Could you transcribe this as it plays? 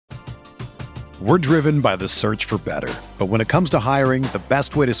We're driven by the search for better. But when it comes to hiring, the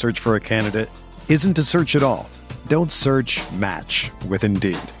best way to search for a candidate isn't to search at all. Don't search, match with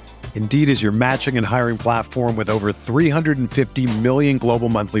Indeed. Indeed is your matching and hiring platform with over 350 million global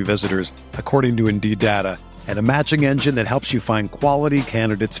monthly visitors, according to Indeed data, and a matching engine that helps you find quality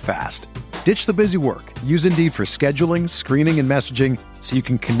candidates fast. Ditch the busy work. Use Indeed for scheduling, screening, and messaging so you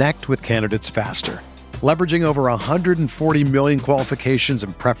can connect with candidates faster. Leveraging over 140 million qualifications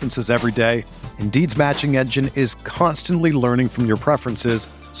and preferences every day, Indeed's matching engine is constantly learning from your preferences,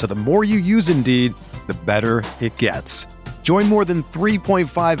 so the more you use Indeed, the better it gets. Join more than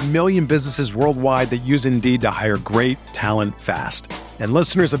 3.5 million businesses worldwide that use Indeed to hire great talent fast. And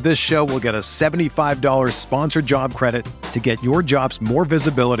listeners of this show will get a $75 sponsored job credit to get your jobs more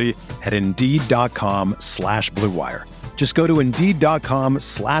visibility at Indeed.com/Blue Wire. Just go to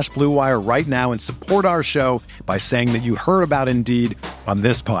Indeed.com/Blue Wire right now and support our show by saying that you heard about Indeed on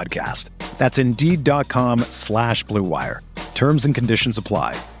this podcast. That's Indeed.com/Blue Wire. Terms and conditions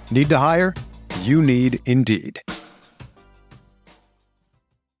apply. Need to hire? You need Indeed.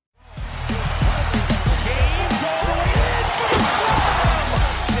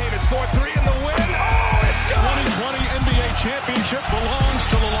 Championship belongs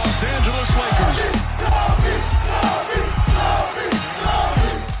to the Los Angeles Lakers.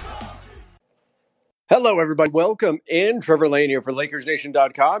 Hello, everybody. Welcome in. Trevor Lane here for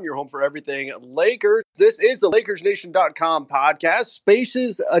LakersNation.com, your home for everything Lakers. This is the LakersNation.com podcast,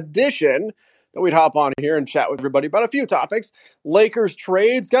 Spaces edition, that we'd hop on here and chat with everybody about a few topics. Lakers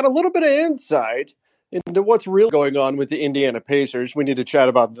trades, got a little bit of insight into what's really going on with the Indiana Pacers. We need to chat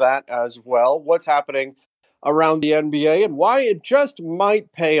about that as well. What's happening around the NBA and why it just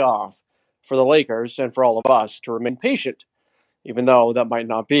might pay off for the Lakers and for all of us to remain patient, even though that might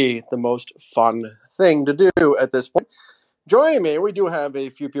not be the most fun thing to do at this point. Joining me, we do have a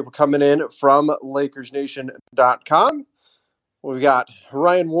few people coming in from LakersNation.com. We've got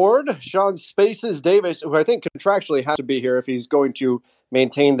Ryan Ward, Sean Spaces Davis, who I think contractually has to be here if he's going to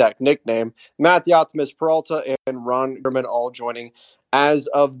maintain that nickname, Matt the Optimist Peralta, and Ron German all joining as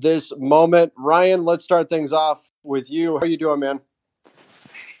of this moment. Ryan, let's start things off with you. How are you doing, man?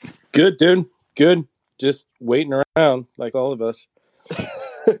 Good, dude. Good. Just waiting around like all of us.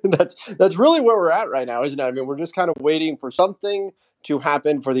 That's really where we're at right now, isn't it? I mean, we're just kind of waiting for something to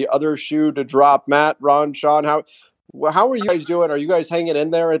happen, for the other shoe to drop. Matt, Ron, Sean, how are you guys doing? Are you guys hanging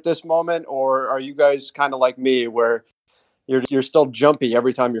in there at this moment, or are you guys kind of like me where you're still jumpy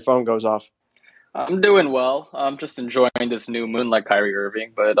every time your phone goes off? I'm doing well. I'm just enjoying this new moon like Kyrie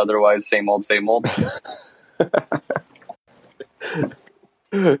Irving, but otherwise, same old, same old.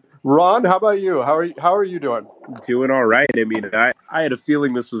 Ron, how about you? How are you doing? Doing all right. I mean, I had a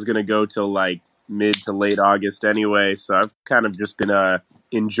feeling this was going to go till like mid to late August anyway, so I've kind of just been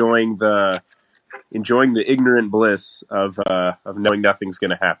enjoying the ignorant bliss of knowing nothing's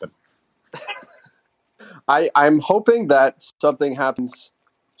going to happen. I'm hoping that something happens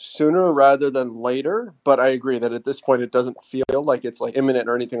sooner rather than later, but I agree that at this point it doesn't feel like it's like imminent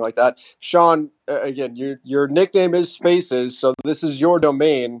or anything like that. Sean, again, your nickname is Spaces, so this is your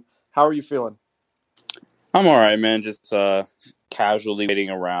domain. How are you feeling? I'm all right, man. Just casually waiting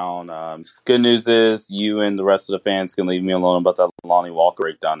around. Good news is you and the rest of the fans can leave me alone about that Lonnie Walker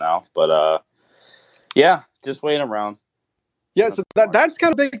breakdown now. But yeah, just waiting around. Yeah, so that's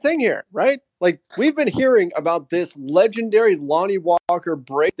kind of a big thing here, right? Like, we've been hearing about this legendary Lonnie Walker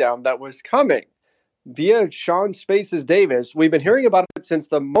breakdown that was coming via Sean Spaces Davis. We've been hearing about it since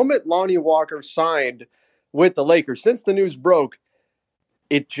the moment Lonnie Walker signed with the Lakers. Since the news broke,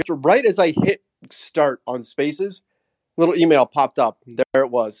 it just right as I hit start on Spaces, little email popped up. There it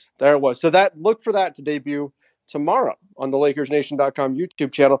was. So look for that to debut tomorrow on the LakersNation.com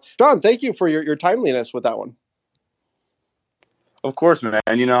YouTube channel. Sean, thank you for your timeliness with that one. Of course, man.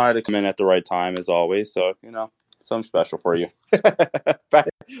 You know, I had to come in at the right time, as always. So, you know, something special for you.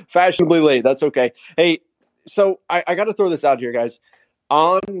 Fashionably late. That's okay. Hey, so I got to throw this out here, guys.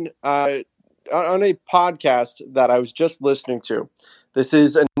 On a podcast that I was just listening to, this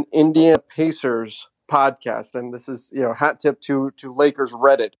is an Indiana Pacers podcast, and this is, hat tip to Lakers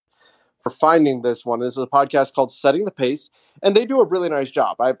Reddit for finding this one. This is a podcast called Setting the Pace, and they do a really nice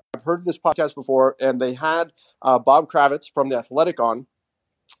job. I've heard this podcast before, and they had Bob Kravitz from The Athletic on,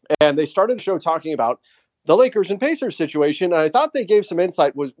 and they started the show talking about the Lakers and Pacers situation, and I thought they gave some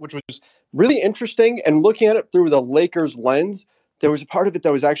insight, which was really interesting, and looking at it through the Lakers lens, there was a part of it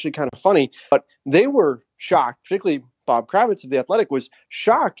that was actually kind of funny, but they were shocked, particularly Bob Kravitz of The Athletic was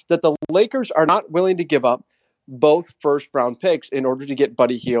shocked that the Lakers are not willing to give up both first-round picks in order to get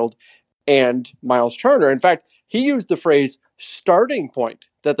Buddy Hield and Miles Turner. In fact, he used the phrase starting point,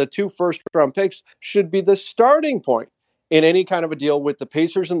 that the 2 first-round picks should be the starting point in any kind of a deal with the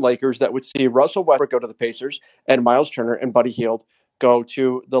Pacers and Lakers that would see Russell Westbrook go to the Pacers and Miles Turner and Buddy Hield go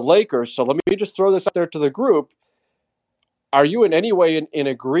to the Lakers. So let me just throw this out there to the group. Are you in any way in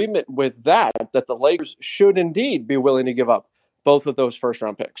agreement with that the Lakers should indeed be willing to give up both of those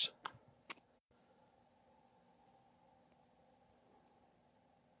first-round picks?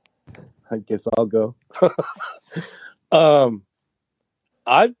 I guess I'll go.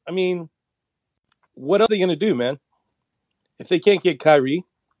 I mean, what are they going to do, man? If they can't get Kyrie,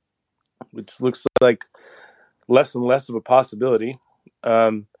 which looks like less and less of a possibility,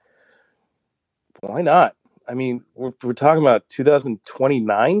 why not? I mean, we're talking about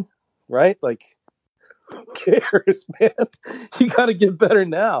 2029, right? Like, who cares, man? You got to get better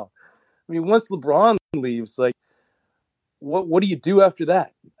now. I mean, once LeBron leaves, like, what do you do after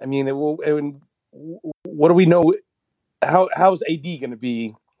that? I mean, what do we know? How's AD going to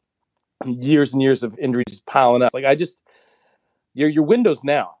be? Years and years of injuries piling up. Like, your window's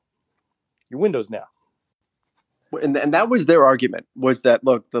now. Your window's now. And that was their argument, was that,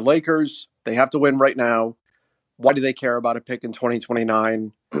 look, the Lakers, they have to win right now. Why do they care about a pick in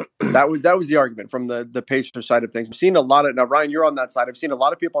 2029? That was the argument from the Pacers side of things. I've seen a lot of, now Ryan, you're on that side. I've seen a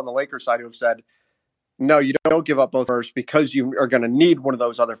lot of people on the Lakers side who have said, no, you don't give up both firsts because you are going to need one of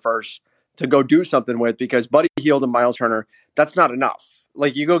those other firsts to go do something with, because Buddy Hield and Miles Turner, that's not enough.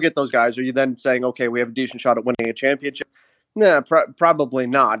 Like, you go get those guys, are you then saying, okay, we have a decent shot at winning a championship? Nah, probably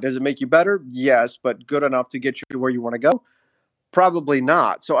not. Does it make you better? Yes, but good enough to get you to where you want to go? Probably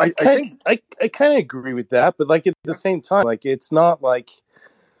not. So I think I kind of agree with that, but like at the same time, like it's not like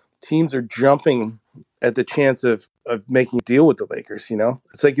teams are jumping at the chance of making a deal with the Lakers. You know,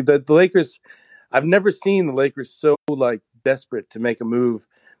 it's like the Lakers. I've never seen the Lakers so like desperate to make a move,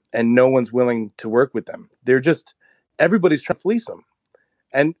 and no one's willing to work with them. They're just everybody's trying to fleece them,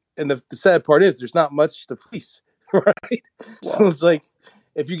 and the sad part is there's not much to fleece, right? Wow. So it's like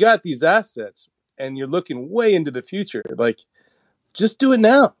if you got these assets and you're looking way into the future, like just do it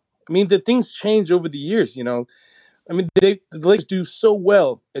now. I mean, the things change over the years, you know. I mean, the Lakers do so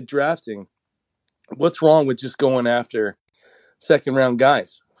well at drafting. What's wrong with just going after second round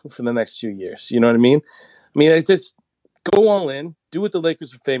guys for the next few years? You know what I mean? I mean, I just go all in, do what the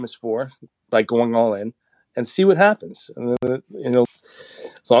Lakers are famous for, by going all in, and see what happens. And, you know,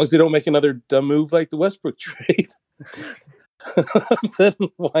 as long as they don't make another dumb move like the Westbrook trade, then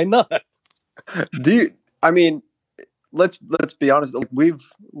why not? I mean, let's be honest. We've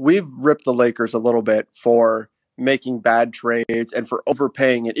ripped the Lakers a little bit for making bad trades and for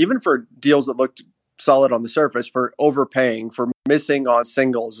overpaying it, even for deals that looked solid on the surface, for overpaying, for missing on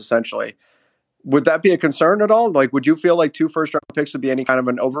singles, essentially. Would that be a concern at all? Like, would you feel like 2 first-round picks would be any kind of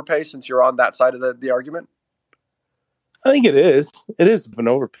an overpay since you're on that side of the argument? I think it is. It is an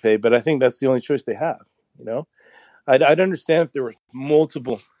overpay, but I think that's the only choice they have. You know, I'd understand if there were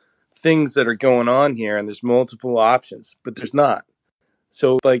multiple things that are going on here and there's multiple options, but there's not.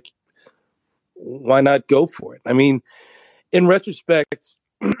 So, like, why not go for it? I mean, in retrospect,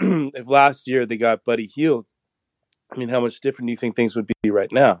 if last year they got Buddy Hield, I mean, how much different do you think things would be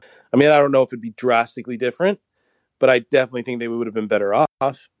right now? I mean, I don't know if it'd be drastically different, but I definitely think they would have been better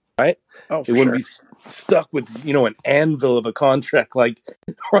off, right? Oh, they wouldn't be stuck with, you know, an anvil of a contract like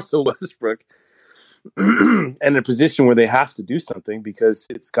Russell Westbrook and in a position where they have to do something because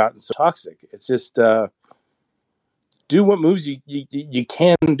it's gotten so toxic. It's just do what moves you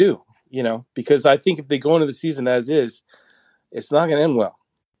can do, you know, because I think if they go into the season as is, it's not going to end well,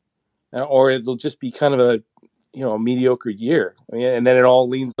 or it'll just be kind of a, you know, a mediocre year. I mean, and then it all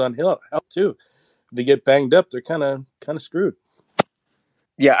leans on health too. If they get banged up, they're kind of screwed.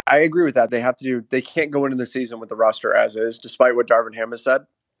 Yeah, I agree with that. They can't go into the season with the roster as is, despite what Darvin Ham has said.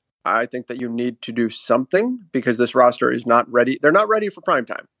 I think that you need to do something because this roster is not ready. They're not ready for prime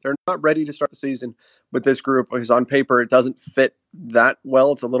time. They're not ready to start the season with this group because on paper it doesn't fit that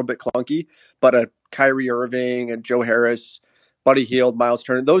well. It's a little bit clunky, but a Kyrie Irving and Joe Harris, Buddy Hield, Miles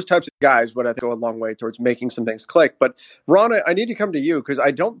Turner, those types of guys would, I think, go a long way towards making some things click. But Ron, I need to come to you because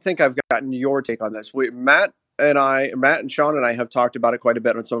I don't think I've gotten your take on this. Matt and Sean and I have talked about it quite a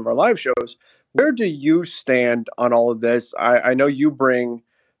bit on some of our live shows. Where do you stand on all of this? I know you bring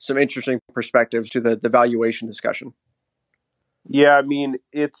some interesting perspectives to the valuation discussion. Yeah, I mean,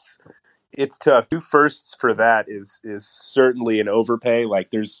 it's tough. 2 firsts for that is certainly an overpay. Like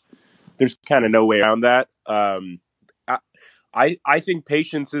there's kind of no way around that. I think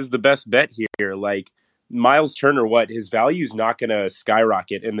patience is the best bet here. Like Miles Turner, his value is not going to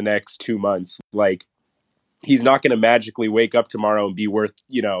skyrocket in the next 2 months. Like he's not going to magically wake up tomorrow and be worth,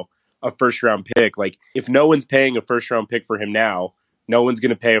 you know, a first round pick. Like, if no one's paying a first round pick for him now, no one's going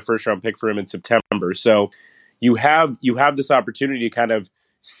to pay a first round pick for him in September. So you have this opportunity to kind of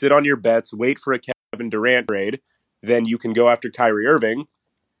sit on your bets, wait for a Kevin Durant trade, then you can go after Kyrie Irving.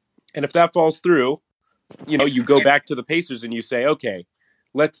 And if that falls through, you go back to the Pacers and you say, okay,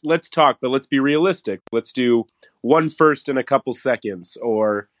 let's talk, but let's be realistic. Let's do one first in a couple seconds,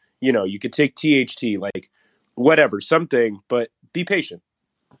 or you could take THT, like whatever, something, but be patient.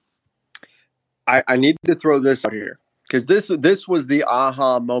 I need to throw this out here because this was the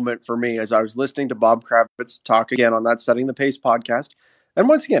aha moment for me as I was listening to Bob Kravitz talk again on that Setting the Pace podcast. And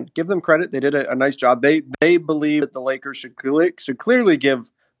once again, give them credit; they did a nice job. They believe that the Lakers should clearly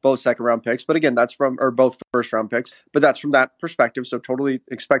give both second round picks, but again, or both first round picks, but that's from that perspective, so totally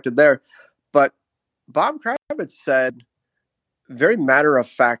expected there. But Bob Kravitz said very matter of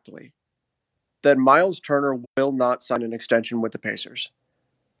factly that Miles Turner will not sign an extension with the Pacers,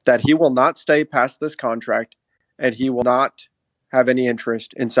 that he will not stay past this contract, and he will not have any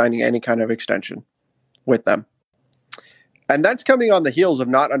interest in signing any kind of extension with them. And that's coming on the heels of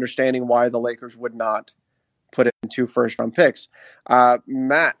not understanding why the Lakers would not put in 2 first-round picks.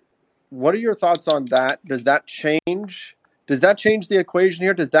 Matt, what are your thoughts on that? Does that change the equation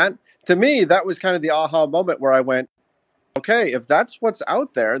here? To me, that was kind of the aha moment where I went, okay, if that's what's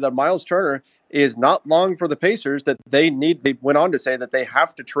out there, that Miles Turner is not long for the Pacers, that they went on to say that they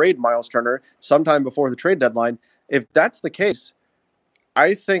have to trade Miles Turner sometime before the trade deadline. If that's the case,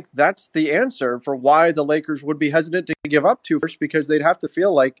 I think that's the answer for why the Lakers would be hesitant to give up 2 first, because they'd have to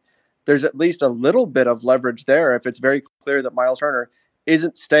feel like there's at least a little bit of leverage there if it's very clear that Miles Turner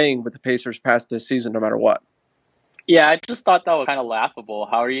isn't staying with the Pacers past this season no matter what. Yeah, I just thought that was kind of laughable.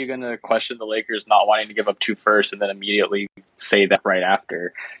 How are you going to question the Lakers not wanting to give up 2 first and then immediately say that right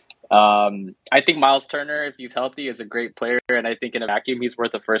after? I think Miles Turner, if he's healthy, is a great player, and I think in a vacuum he's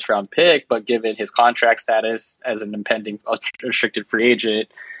worth a first-round pick, but given his contract status as an impending restricted free agent,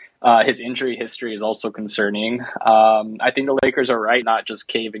 his injury history is also concerning. I think the Lakers are right not just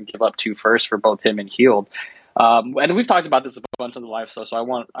cave and give up 2 firsts for both him and Hield. And we've talked about this a bunch on the live show, so I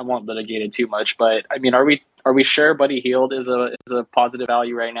won't litigate it too much. But I mean, are we sure Buddy Hield is a positive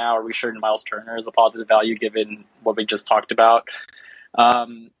value right now? Are we sure Miles Turner is a positive value given what we just talked about?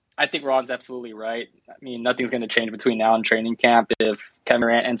 I think Ron's absolutely right. I mean, nothing's going to change between now and training camp. If Kevin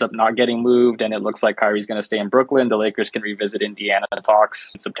Durant ends up not getting moved and it looks like Kyrie's going to stay in Brooklyn, the Lakers can revisit Indiana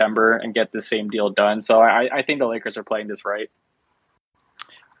talks in September and get the same deal done. So I think the Lakers are playing this right.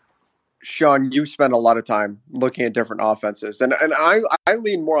 Sean, you've spent a lot of time looking at different offenses, and I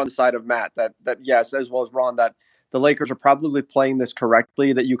lean more on the side of Matt that yes, as well as Ron, that the Lakers are probably playing this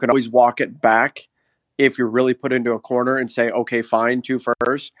correctly, that you can always walk it back if you're really put into a corner and say, okay, fine, 2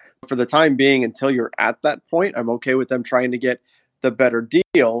 first. For the time being, until you're at that point, I'm okay with them trying to get the better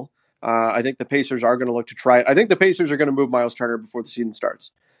deal. I think the Pacers are going to look to try it. I think the Pacers are going to move Miles Turner before the season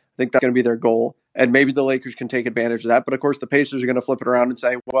starts. I think that's going to be their goal. And maybe the Lakers can take advantage of that. But of course, the Pacers are going to flip it around and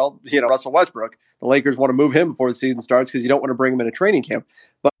say, well, Russell Westbrook, the Lakers want to move him before the season starts because you don't want to bring him in a training camp.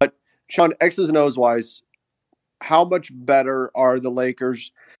 But Sean, X's and O's wise, how much better are the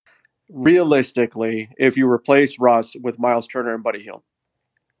Lakers realistically if you replace Russ with Miles Turner and Buddy Hield?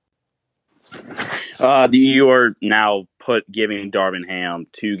 You are now giving Darvin Ham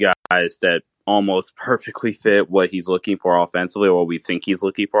 2 guys that almost perfectly fit what he's looking for offensively, or what we think he's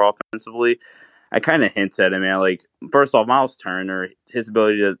looking for offensively. I kind of hints at it, man. Like, first off, Miles Turner, his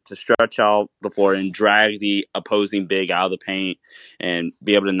ability to stretch out the floor and drag the opposing big out of the paint and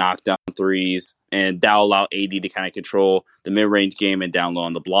be able to knock down threes, and that'll allow AD to kind of control the mid-range game and down low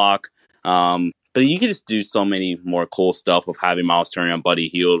on the block. But you can just do so many more cool stuff with having Miles Turner and Buddy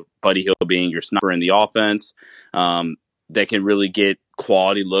Hield. Buddy Hield being your sniper in the offense, that can really get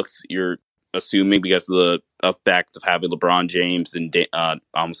quality looks. You're assuming because of the effect of having LeBron James and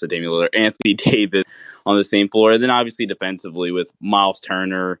almost said Damian Lillard, Anthony Davis on the same floor. And then obviously defensively with Miles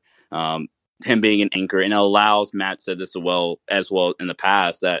Turner, him being an anchor, and it allows, Matt said this as well in the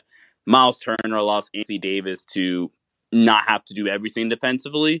past, that Miles Turner allows Anthony Davis to not have to do everything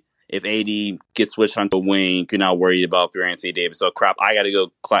defensively. If AD gets switched onto a wing, you're not worried about if you're Anthony Davis. So crap, I got to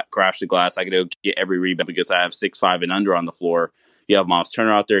go crash the glass. I got to go get every rebound because I have 6'5" and under on the floor. You have Miles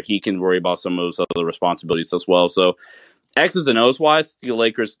Turner out there. He can worry about some of those other responsibilities as well. So X's and O's wise, the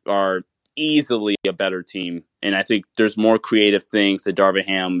Lakers are easily a better team. And I think there's more creative things that Darvin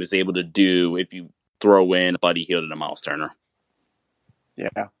Ham is able to do if you throw in Buddy Hield and a Miles Turner.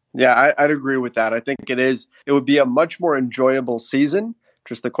 Yeah, I'd agree with that. I think it would be a much more enjoyable season.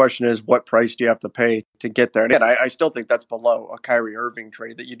 Just the question is, what price do you have to pay to get there? And again, I still think that's below a Kyrie Irving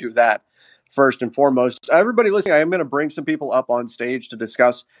trade that you do that first and foremost. Everybody listening, I am going to bring some people up on stage to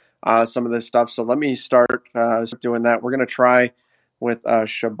discuss some of this stuff. So let me start doing that. We're going to try with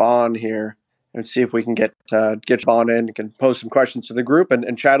Shaban here and see if we can get Shaban in. You can pose some questions to the group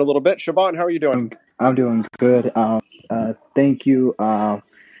and chat a little bit. Shaban, how are you doing? I'm doing good. Thank you.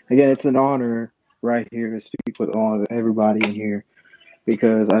 Again, it's an honor right here to speak with everybody in here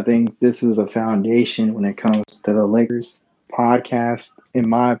because I think this is a foundation when it comes to the Lakers podcast, in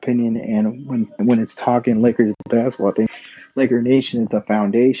my opinion. And when it's talking Lakers basketball, I think Laker Nation is a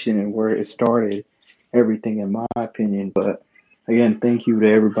foundation and where it started everything, in my opinion. But again, thank you to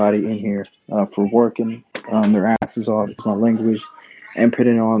everybody in here for working their asses off. It's my language. And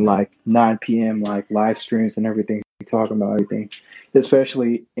putting on like 9 p.m. like live streams and everything, talking about everything,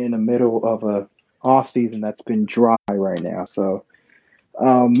 especially in the middle of a off season that's been dry right now. So,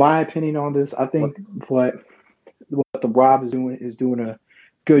 my opinion on this, I think what the Rob is doing a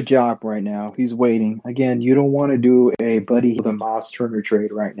good job right now. He's waiting. Again, you don't want to do a Buddy Hield and Miles Turner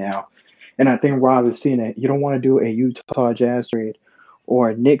trade right now, and I think Rob is seeing it. You don't want to do a Utah Jazz trade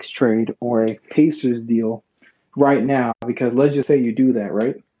or a Knicks trade or a Pacers deal right now, because let's just say you do that,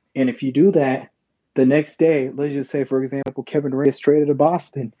 right? And if you do that, the next day, let's just say, for example, Kevin Durant is traded to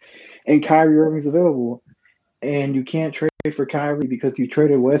Boston and Kyrie Irving's available, and you can't trade for Kyrie because you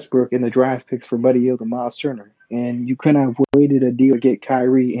traded Westbrook in the draft picks for Buddy Hield and Miles Turner, and you couldn't have waited a deal to get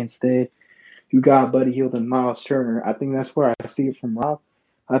Kyrie. Instead, you got Buddy Hield and Miles Turner. I think that's where I see it from Rob.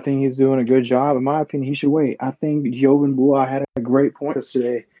 I think he's doing a good job. In my opinion, he should wait. I think Jovan Buah had a great point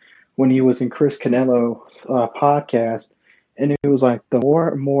yesterday when he was in Chris Canello's podcast, and it was like the more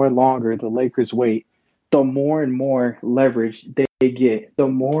and more longer the Lakers wait, the more and more leverage they get, the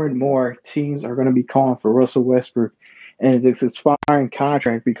more and more teams are going to be calling for Russell Westbrook, and his expiring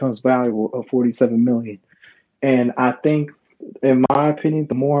contract becomes valuable of $47 million. And I think, in my opinion,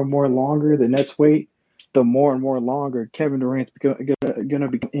 the more and more longer the Nets wait, the more and more longer Kevin Durant's going to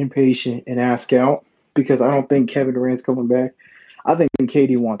become impatient and ask out, because I don't think Kevin Durant's coming back. I think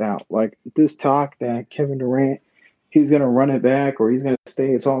KD wants out. Like, this talk that Kevin Durant, he's going to run it back or he's going to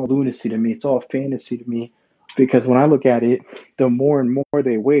stay, it's all lunacy to me. It's all fantasy to me. Because when I look at it, the more and more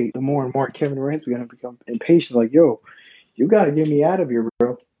they wait, the more and more Kevin Durant's going to become impatient. Like, yo, you got to get me out of here,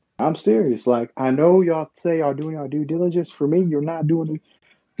 bro. I'm serious. Like, I know y'all say y'all doing y'all due diligence. For me, you're not doing a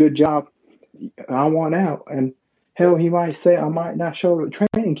good job. I want out. And hell, he might say I might not show up at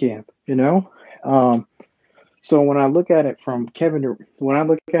training camp, you know? So when I look at it from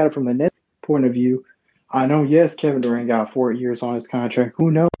the Nets point of view, I know, yes, Kevin Durant got 4 years on his contract.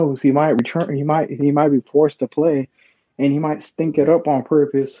 Who knows? He might return. He might be forced to play, and he might stink it up on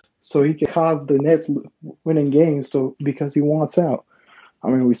purpose so he can cause the Nets winning games. So because he wants out. I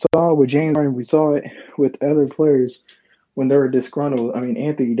mean, we saw it with James Harden. We saw it with other players when they were disgruntled. I mean,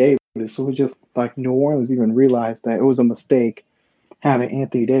 Anthony Davis. So it was just like New Orleans even realized that it was a mistake having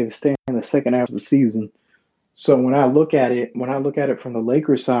Anthony Davis stay in the second half of the season. So when I look at it from the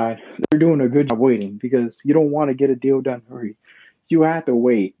Lakers side, they're doing a good job waiting, because you don't want to get a deal done in a hurry. You have to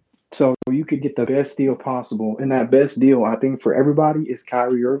wait so you could get the best deal possible. And that best deal, I think, for everybody is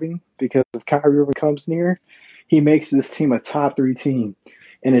Kyrie Irving, because if Kyrie Irving comes near, he makes this team a top 3 team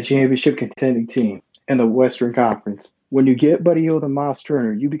and a championship contending team in the Western Conference. When you get Buddy Hield and Miles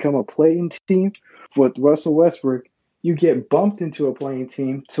Turner, you become a playing team with Russell Westbrook. You get bumped into a playing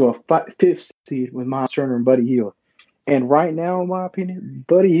team to a 5th seed with Miles Turner and Buddy Hield. And right now, in my opinion,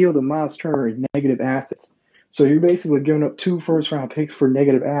 Buddy Hield and Miles Turner are negative assets. So you're basically giving up 2 first-round picks for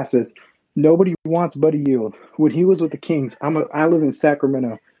negative assets. Nobody wants Buddy Hield. When he was with the Kings, I live in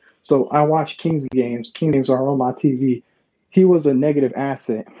Sacramento, so I watch Kings games. Kings games are on my TV. He was a negative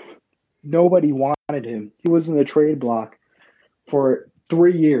asset. Nobody wanted him. He was in the trade block for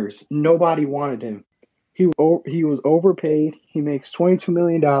 3 years. Nobody wanted him. He was overpaid. He makes $22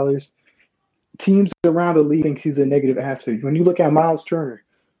 million. Teams around the league thinks he's a negative asset. When you look at Miles Turner,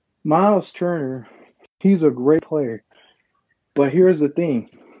 he's a great player. But here's the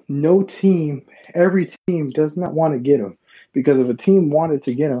thing. Every team does not want to get him. Because if a team wanted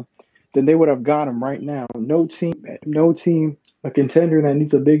to get him, then they would have got him right now. No team, a contender that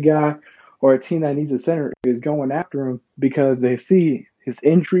needs a big guy or a team that needs a center is going after him, because they see his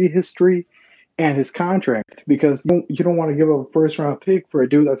injury history and his contract, because you don't want to give up a first-round pick for a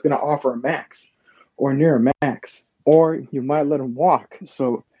dude that's going to offer a max or near a max, or you might let him walk.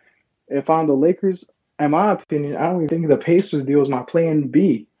 So if I'm the Lakers, in my opinion, I don't even think the Pacers deal is my plan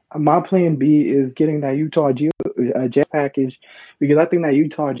B. My plan B is getting that Utah Jazz package, because I think that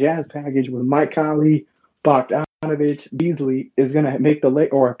Utah Jazz package with Mike Conley, Bogdanovich, Beasley is going to make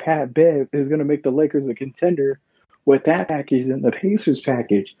or Pat Bev is going to make the Lakers a contender with that package and the Pacers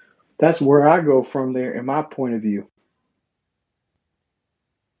package. That's where I go from there in my point of view.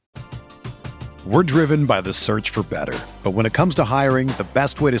 We're driven by the search for better. But when it comes to hiring, the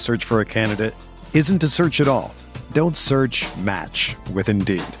best way to search for a candidate isn't to search at all. Don't search, match with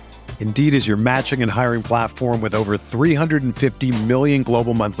Indeed. Indeed is your matching and hiring platform with over 350 million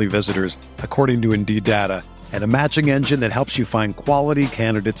global monthly visitors, according to Indeed data, and a matching engine that helps you find quality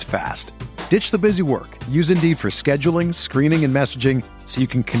candidates fast. Ditch the busy work. Use Indeed for scheduling, screening, and messaging so you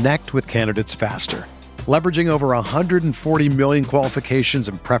can connect with candidates faster. Leveraging over 140 million qualifications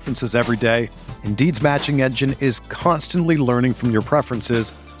and preferences every day, Indeed's matching engine is constantly learning from your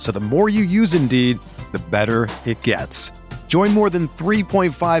preferences, so the more you use Indeed, the better it gets. Join more than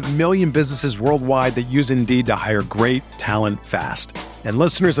 3.5 million businesses worldwide that use Indeed to hire great talent fast. And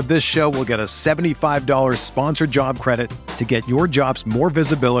listeners of this show will get a $75 sponsored job credit to get your jobs more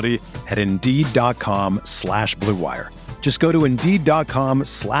visibility at Indeed.com/Blue Wire. Just go to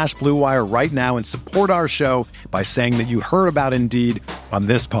Indeed.com/Blue Wire right now and support our show by saying that you heard about Indeed on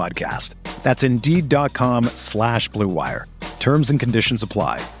this podcast. That's Indeed.com/Blue Wire. Terms and conditions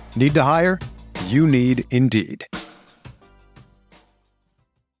apply. Need to hire? You need Indeed.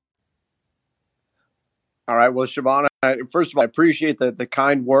 All right. Well, Shabana, first of all, I appreciate the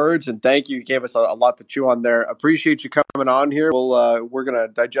kind words and thank you. You gave us a lot to chew on there. Appreciate you coming on here. We're going to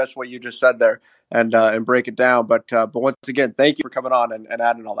digest what you just said there and break it down. But once again, thank you for coming on and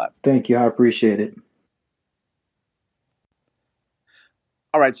adding all that. Thank you. I appreciate it.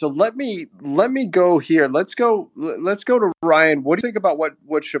 All right. So let me go here. Let's go to Ryan. What do you think about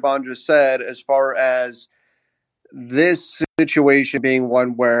what Shaban just said as far as this situation being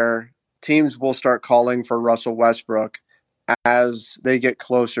one where teams will start calling for Russell Westbrook as they get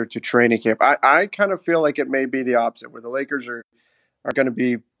closer to training camp? I kind of feel like it may be the opposite, where the Lakers are going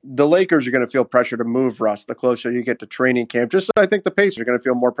to feel pressure to move Russ the closer you get to training camp. Just I think the Pacers are going to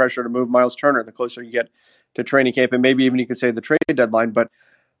feel more pressure to move Miles Turner the closer you get to training camp, and maybe even you could say the trade deadline. But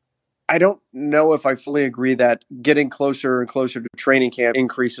I don't know if I fully agree that getting closer and closer to training camp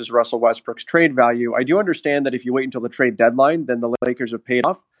increases Russell Westbrook's trade value. I do understand that if you wait until the trade deadline, then the Lakers have paid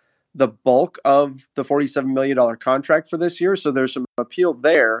off the bulk of the $47 million contract for this year. So there's some appeal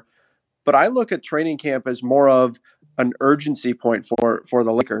there. But I look at training camp as more of an urgency point for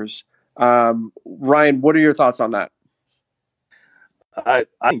the Lakers. Ryan, what are your thoughts on that? I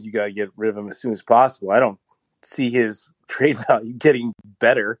think you got to get rid of him as soon as possible. I don't see his trade value getting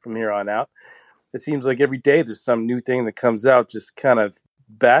better from here on out. It seems like every day there's some new thing that comes out just kind of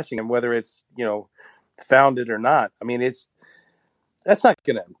bashing him, whether it's, founded or not. I mean, that's not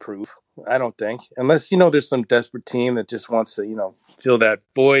going to improve, I don't think, unless, there's some desperate team that just wants to, fill that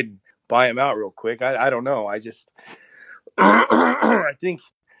void and buy him out real quick. I don't know. I just, I think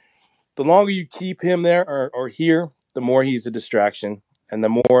the longer you keep him there or here, the more he's a distraction and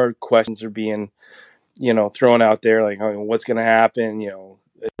the more questions are being, thrown out there. Like, what's going to happen?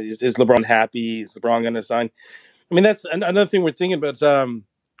 Is LeBron happy? Is LeBron going to sign? I mean, that's another thing we're thinking about.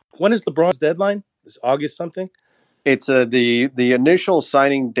 When is LeBron's deadline? Is August something? It's the initial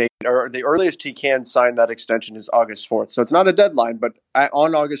signing date, or the earliest he can sign that extension is August 4th. So it's not a deadline, but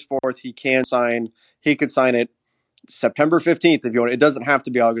on August 4th, he can sign. He could sign it September 15th if you want. It doesn't have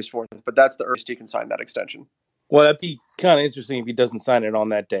to be August 4th, but that's the earliest he can sign that extension. Well, that'd be kind of interesting if he doesn't sign it on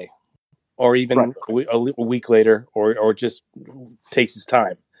that day, or even a week later, or just takes his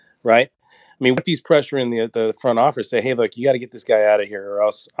time, right? I mean, what if he's pressuring the front office, say, hey, look, you got to get this guy out of here, or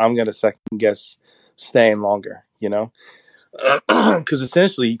else I'm going to second guess staying longer, because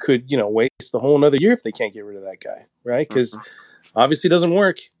essentially you could, waste the whole another year if they can't get rid of that guy, right? Because obviously it doesn't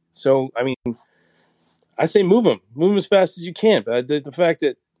work. So, I mean, I say move him as fast as you can. But the fact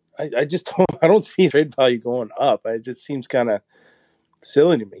that I just don't see trade value going up. It just seems kind of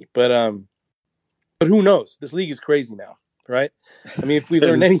silly to me. But who knows? This league is crazy now, right? I mean, if we've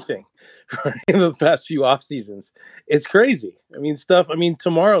learned anything in the past few off seasons, it's crazy. I mean,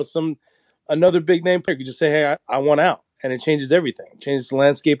 tomorrow another big name player could just say, hey, I want out. And it changes everything. It changes the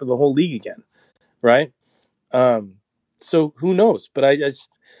landscape of the whole league again, right? So who knows? But I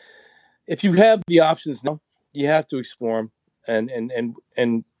just, if you have the options now, you have to explore them and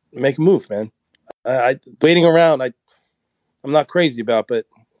make a move, man. Waiting around, I'm not crazy about, but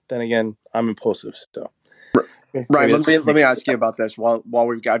then again, I'm impulsive. So, Ryan, let me ask you about this while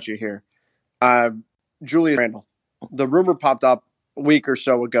we've got you here. Julius Randle, the rumor popped up a week or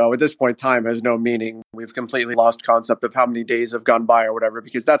so ago. At this point, time has no meaning. We've completely lost concept of how many days have gone by or whatever,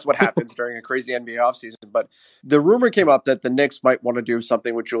 because that's what happens during a crazy NBA offseason. But the rumor came up that the Knicks might want to do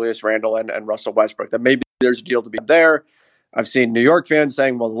something with Julius Randle and Russell Westbrook, that maybe there's a deal to be there. I've seen New York fans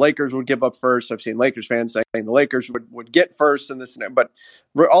saying, well, the Lakers would give up first. I've seen Lakers fans saying the Lakers would get first and this and that. But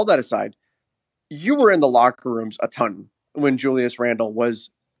all that aside, you were in the locker rooms a ton when Julius Randle was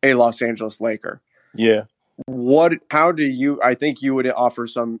a Los Angeles Laker. Yeah. I think you would offer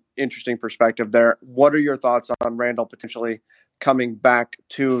some interesting perspective there. What are your thoughts on Randall potentially coming back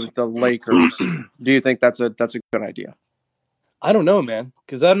to the Lakers? Do you think that's a good idea? I don't know, man,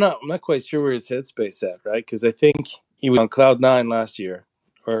 because I'm not quite sure where his headspace at, right? Because I think he was on cloud nine last year,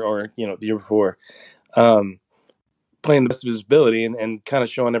 or the year before, playing the best of his ability and kind of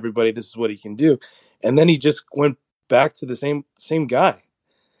showing everybody this is what he can do, and then he just went back to the same guy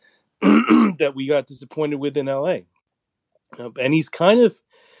that we got disappointed with in LA, and he's kind of,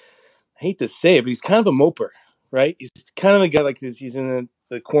 I hate to say it, but he's kind of a moper, right? He's kind of the guy like this. He's in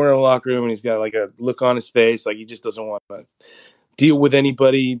the corner of the locker room and he's got like a look on his face, like he just doesn't want to deal with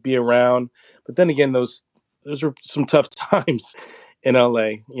anybody, be around. But then again, those were some tough times in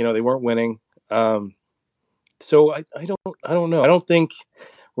LA. They weren't winning. So I don't know. I don't think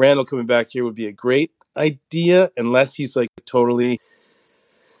Randall coming back here would be a great idea unless he's like totally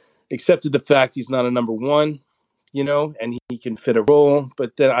accepted the fact he's not a number one, and he can fit a role.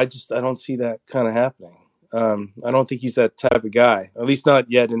 But then I don't see that kind of happening. I don't think he's that type of guy, at least not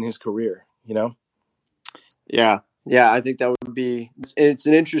yet in his career, Yeah, I think that would be – it's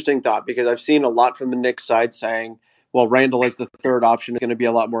an interesting thought because I've seen a lot from the Knicks side saying, well, Randall as the third option is going to be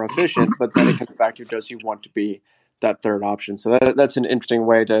a lot more efficient, but then it comes back to does he want to be that third option? So that's an interesting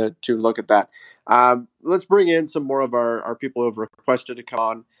way to look at that. Let's bring in some more of our people who have requested to come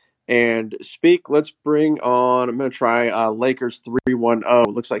on and speak. Let's bring on – I'm going to try Lakers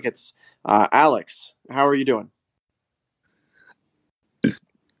 310. Looks like it's Alex. How are you doing?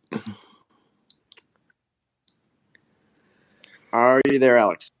 Are you there,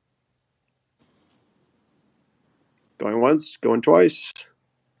 Alex? Going once, going twice.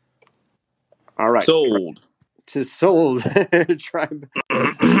 All right. Sold. Sold.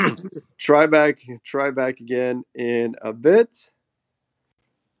 Try back again in a bit.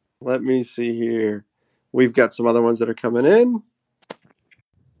 Let me see here. We've got some other ones that are coming in.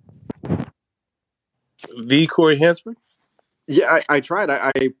 The Corey Hansford? Yeah, I tried.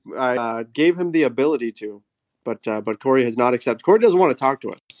 I gave him the ability to, but Corey has not accepted. Corey doesn't want to talk to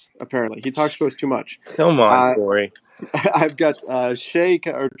us. Apparently, he talks to us too much. Come on, Corey. I've got Trey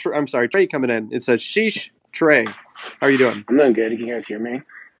coming in. It says, "Sheesh, Trey, how are you doing?" I'm doing good. Can you guys hear me?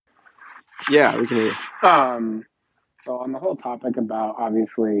 Yeah, we can hear you. So on the whole topic about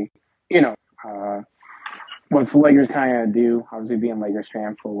obviously, what's the Lakers kind of do? Obviously, being a Lakers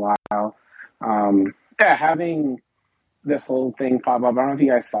fan for a while, having this whole thing pop up. I don't know if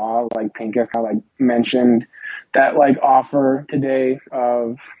you guys saw, like, Pincus kind of like mentioned that like offer today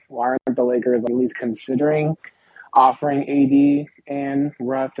of why aren't the Lakers at least considering offering AD and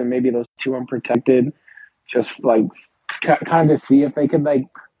Russ and maybe those two unprotected, just like kind of to see if they could like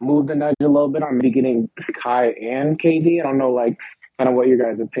move the nudge a little bit on maybe getting Kai and KD. I don't know, like, kind of what your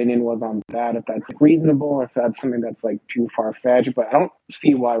guys' opinion was on that, if that's reasonable or if that's something that's like too far fetched. But I don't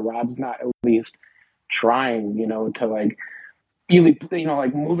see why Rob's not at least trying, to like really,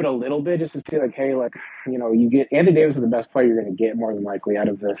 like move it a little bit just to see like, hey, like, you get Anthony Davis is the best player you're going to get more than likely out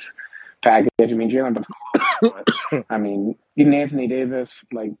of this package. I mean, Jalen Brown's close, but I mean, getting Anthony Davis,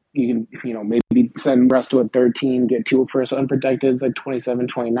 like you can, maybe send Russ to a 13, get two first unprotected, it's like 27,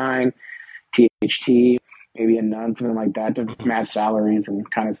 29, THT, maybe a none, something like that to match salaries and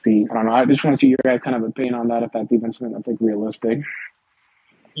kind of see. I don't know. I just want to see your guys' kind of opinion on that, if that's even something that's like realistic.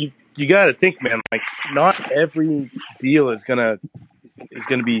 You got to think, man. Like, not every deal is gonna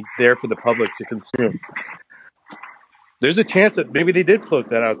be there for the public to consume. There's a chance that maybe they did float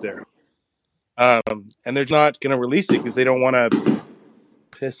that out there, and they're not gonna release it because they don't want to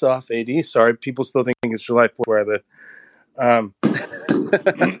piss off AD. Sorry, people still think it's July 4th. Where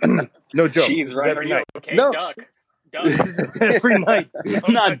no joke. Jeez, right? Are you night. okay? No. Duck. Every night.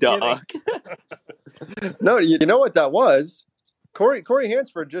 Not Doc. No, you know what that was? Corey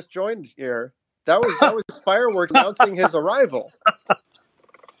Hansford just joined here. That was fireworks announcing his arrival.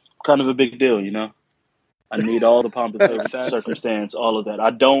 Kind of a big deal, I need all the pomp and circumstance, all of that.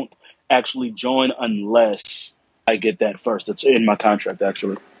 I don't actually join unless I get that first. It's in my contract,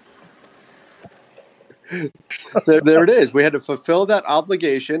 actually. There it is. We had to fulfill that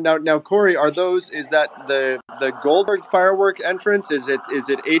obligation. Now, Corey, is that the Goldberg firework entrance? Is it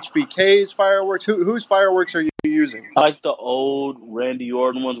HBK's fireworks? Whose fireworks are you using? I like the old Randy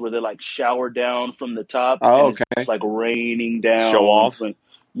Orton ones where they like shower down from the top. Oh, and okay. It's like raining down. Show off.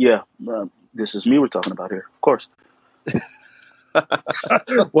 Yeah, this is me we're talking about here, of course.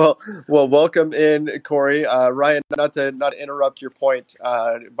 well, welcome in, Corey. Ryan, not to interrupt your point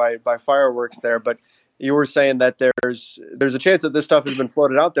by fireworks there, but you were saying that there's a chance that this stuff has been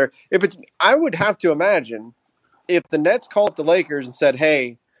floated out there. I would have to imagine if the Nets called up the Lakers and said,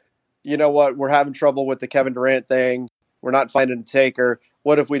 "Hey, you know what, we're having trouble with the Kevin Durant thing. We're not finding a taker.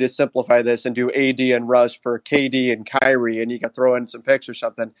 What if we just simplify this and do AD and Russ for KD and Kyrie, and you can throw in some picks or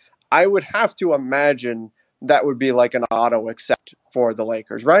something? I would have to imagine that would be like an auto accept for the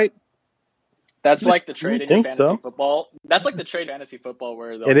Lakers, right? That's like the trade in your think fantasy so. football. That's like the trade fantasy football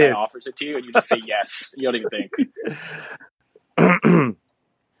where the It guy is. offers it to you and you just say yes. You don't even think.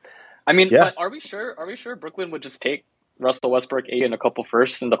 I mean, Yeah. but are we sure? Are we sure Brooklyn would just take Russell Westbrook and a couple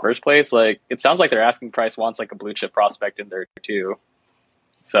firsts in the first place? Like, it sounds like their asking price wants like a blue chip prospect in there too.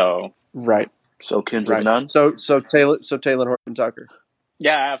 So Right. So Kendrick Right. Nunn. So Taylor Horton Tucker.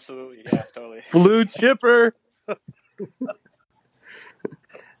 yeah, absolutely, yeah, totally. Blue chipper. No,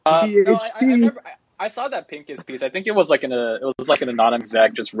 THT. I saw that Pincus piece. I think it was like an anonymous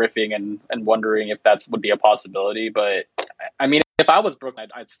exec just riffing and wondering if that would be a possibility. But I mean, if I was Brooklyn,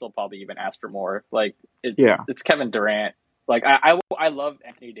 I'd still probably even ask for more. Like, it's Kevin Durant. Like, I love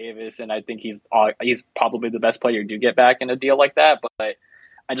Anthony Davis, and I think he's probably the best player you do get back in a deal like that. But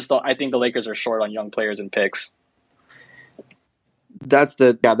I just don't. I think the Lakers are short on young players and picks. That's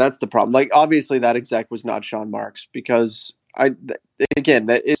the problem. Like, obviously that exec was not Sean Marks, because that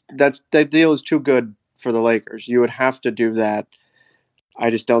deal is too good for the Lakers. You would have to do that. I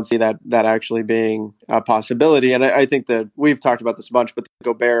just don't see that actually being a possibility. And I think that we've talked about this a bunch, but the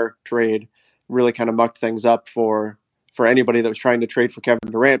Gobert trade really kind of mucked things up for anybody that was trying to trade for Kevin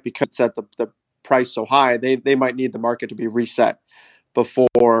Durant, because it set the price so high. They might need the market to be reset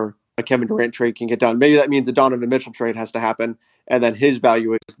before a Kevin Durant trade can get done. Maybe that means a Donovan Mitchell trade has to happen, and then his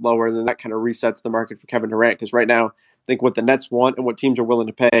value is lower, and then that kind of resets the market for Kevin Durant. Because right now, I think what the Nets want and what teams are willing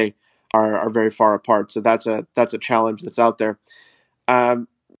to pay are very far apart. So that's a challenge that's out there.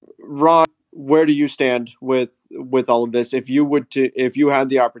 Ron, where do you stand with all of this? If you had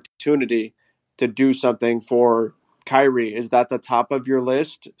the opportunity to do something for Kyrie, is that the top of your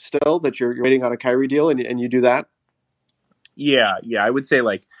list still, that you're waiting on a Kyrie deal and you do that? Yeah, I would say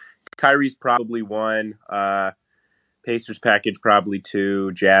like Kyrie's probably one, Pacers package probably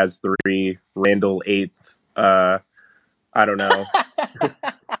two, Jazz three, Randall eighth. I don't know.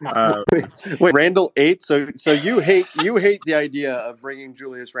 Wait, Randall eight. So you hate the idea of bringing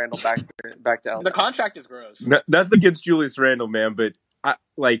Julius Randle back to LA. The contract is gross. Nothing against Julius Randle, man, but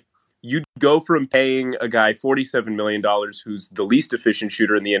you'd go from paying a guy $47 million who's the least efficient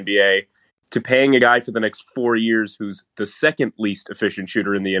shooter in the NBA to paying a guy for the next 4 years who's the second least efficient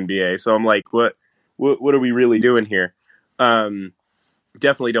shooter in the NBA. So I'm like, what are we really doing here?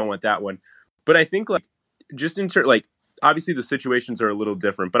 Definitely don't want that one. But I think obviously the situations are a little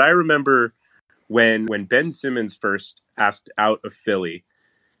different. But I remember when Ben Simmons first asked out of Philly,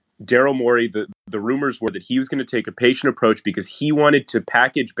 Daryl Morey, the rumors were that he was going to take a patient approach because he wanted to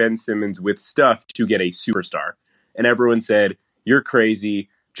package Ben Simmons with stuff to get a superstar. And everyone said, you're crazy.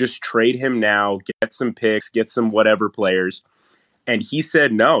 Just trade him now. Get some picks. Get some whatever players. And he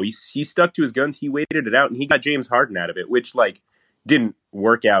said no. He stuck to his guns. He waited it out, and he got James Harden out of it, which didn't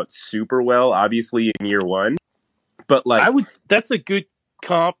work out super well, obviously, in year one. But that's a good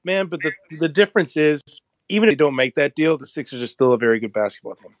comp, man. But the difference is, even if they don't make that deal, the Sixers are still a very good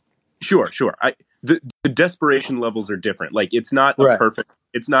basketball team. Sure. The desperation levels are different. It's not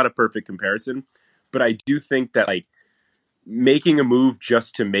a perfect comparison, but I do think that making a move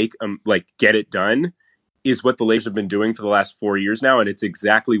just to make get it done is what the Lakers have been doing for the last 4 years now, and it's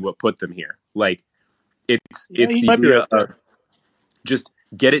exactly what put them here. It's the idea of just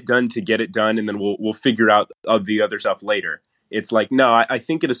get it done to get it done, and then we'll figure out the other stuff later. It's no, I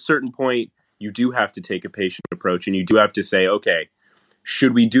think at a certain point you do have to take a patient approach, and you do have to say, okay,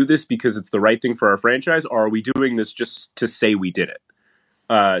 should we do this because it's the right thing for our franchise, or are we doing this just to say we did it?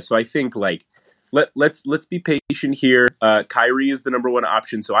 So I think let's be patient here. Kyrie is the number one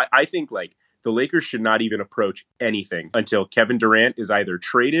option, so I think the Lakers should not even approach anything until Kevin Durant is either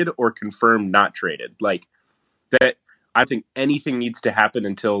traded or confirmed not traded. That, I think anything needs to happen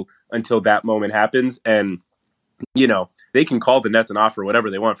until that moment happens. And they can call the Nets and offer whatever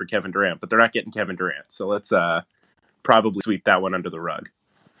they want for Kevin Durant, but they're not getting Kevin Durant. So let's probably sweep that one under the rug.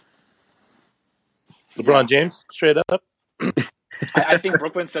 LeBron James, straight up. I think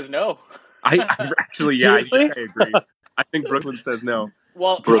Brooklyn says no. I think I agree. I think Brooklyn says no.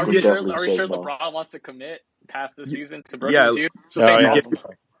 Well, Brooklyn are we sure says no. LeBron wants to commit past this season to Brooklyn too? It's the Oh, same yeah.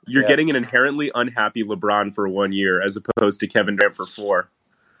 problem. You're getting an inherently unhappy LeBron for 1 year as opposed to Kevin Durant for 4.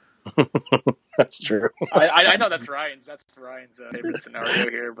 That's true. I know that's Ryan's favorite scenario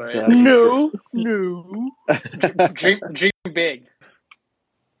here, but No. dream big.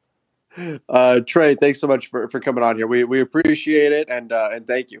 Trey, thanks so much for coming on here. We appreciate it, and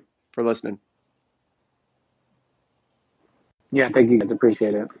thank you for listening. Yeah, thank you guys.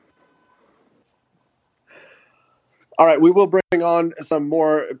 Appreciate it. All right, we will bring on some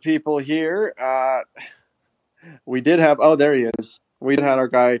more people here. We did have there he is. We had our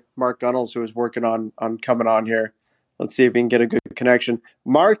guy Mark Gunnels who was working on coming on here. Let's see if we can get a good connection.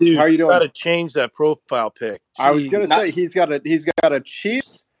 Mark, Dude, how are you doing? Got to change that profile pic. I was gonna Jeez. say he's got a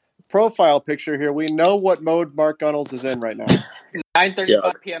Chiefs profile picture here. We know what mode Mark Gunnels is in right now.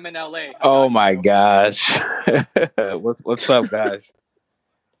 9:35 p.m. in LA. Oh my gosh. What's up, guys?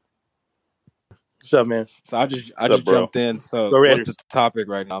 What's up, man? So I just up, bro? jumped in. So Go what's Raiders. the topic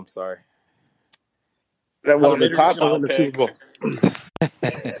right now? I'm sorry. Well, the Raiders top gonna win the Super Bowl.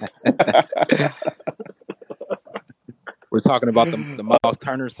 We're talking about the Miles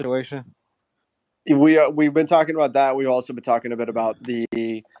Turner situation. we've been talking about that. We've also been talking a bit about the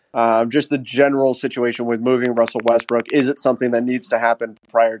just the general situation with moving Russell Westbrook. Is it something that needs to happen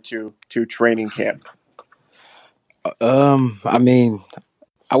prior to training camp? I mean,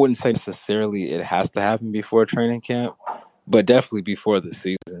 I wouldn't say necessarily it has to happen before training camp, but definitely before the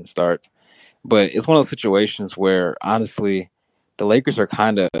season starts. But it's one of those situations where honestly, the Lakers are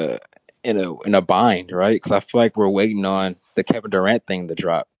kind of in a bind, right? Because I feel like we're waiting on the Kevin Durant thing to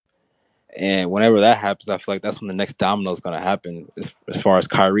drop. And whenever that happens, I feel like that's when the next domino is going to happen. As far as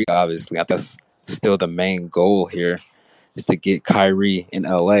Kyrie, obviously, I think that's still the main goal here is to get Kyrie in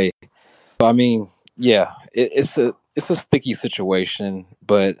LA. So I mean, yeah, it's a sticky situation,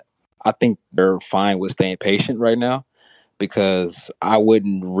 but I think they're fine with staying patient right now because I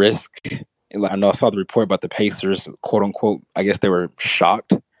wouldn't risk. I know I saw the report about the Pacers, quote unquote. I guess they were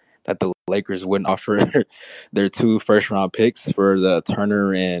shocked that the Lakers wouldn't offer their 2 first-round picks for the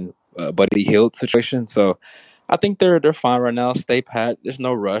Turner and Buddy Hield situation. So I think they're fine right now. Stay pat. There's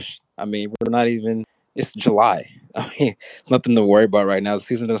no rush. I mean, we're not even. It's July. I mean, nothing to worry about right now. The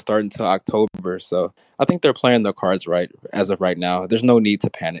season doesn't start until October, so I think they're playing their cards right as of right now. There's no need to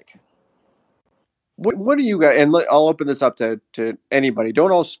panic. What do you guys? And I'll open this up to anybody.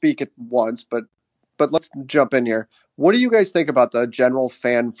 Don't all speak at once, but let's jump in here. What do you guys think about the general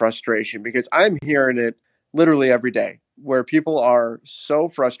fan frustration? Because I'm hearing it literally every day, where people are so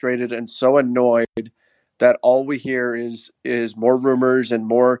frustrated and so annoyed that all we hear is more rumors and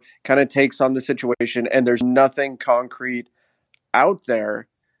more kind of takes on the situation, and there's nothing concrete out there.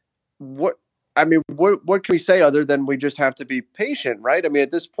 What can we say other than we just have to be patient, right? I mean,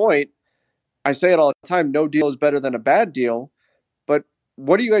 at this point, I say it all the time, no deal is better than a bad deal. But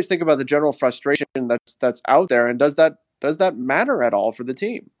what do you guys think about the general frustration that's out there, and does that matter at all for the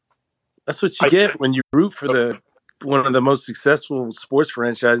team? That's what you get when you root for one of the most successful sports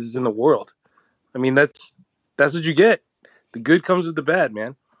franchises in the world. I mean, that's what you get. The good comes with the bad,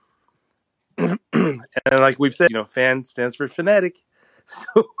 man. And like we've said, fan stands for fanatic.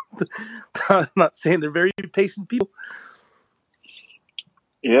 So I'm not saying they're very patient people.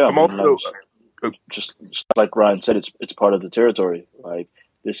 Yeah, I'm also just like Ryan said, it's part of the territory. Like,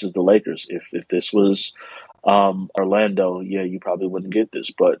 this is the Lakers. If this was Orlando, yeah, you probably wouldn't get this.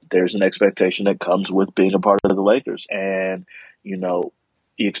 But there's an expectation that comes with being a part of the Lakers, and you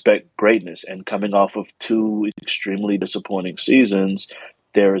expect greatness. And coming off of 2 extremely disappointing seasons,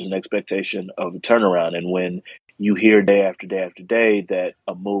 there is an expectation of a turnaround. And when you hear day after day after day that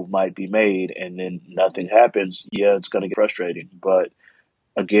a move might be made and then nothing happens, yeah, it's going to get frustrating. But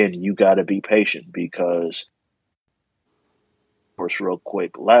again, you got to be patient because, of course, real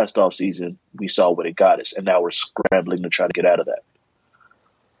quick, last offseason, we saw what it got us, and now we're scrambling to try to get out of that.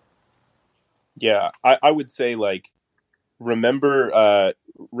 Yeah, I would say, remember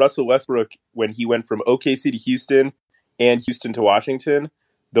Russell Westbrook when he went from OKC to Houston and Houston to Washington?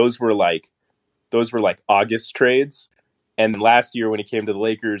 Those were like August trades. And last year when he came to the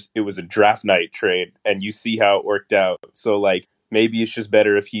Lakers, it was a draft night trade, and you see how it worked out. So maybe it's just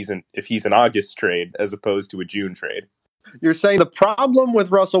better if he's an August trade as opposed to a June trade. You're saying the problem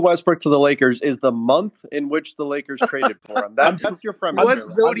with Russell Westbrook to the Lakers is the month in which the Lakers traded for him. That's your premise. What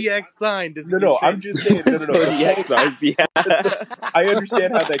zodiac sign does he I'm just saying. No. zodiac signs. Yeah, I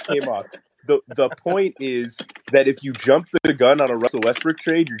understand how that came off. The point is that if you jump the gun on a Russell Westbrook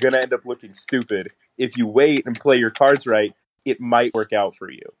trade, you're going to end up looking stupid. If you wait and play your cards right, it might work out for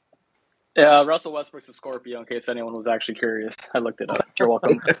you. Yeah, Russell Westbrook's a Scorpio, in case anyone was actually curious. I looked it up. You're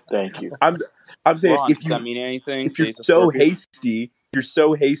welcome. Thank you. I'm saying Ron, does that mean anything? if you're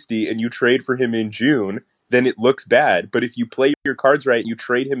so hasty and you trade for him in June, then it looks bad. But if you play your cards right and you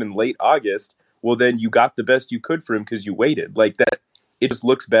trade him in late August, well, then you got the best you could for him because you waited. Like that, it just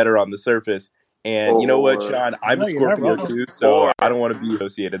looks better on the surface. And you know what, Sean? I'm a Scorpio too, so I don't want to be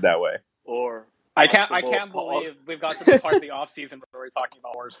associated that way. Or I can't believe we've got to the part of the offseason where we're talking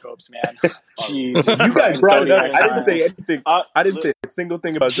about horoscopes, man. Jesus You guys Christ. brought it up. Zodiac I didn't say signs. anything. I didn't say a single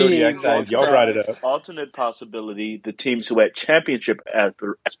thing about zodiac Jesus signs. Y'all brought it Christ. up. Alternate possibility: the teams who had championship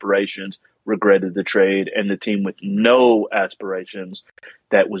aspirations regretted the trade, and the team with no aspirations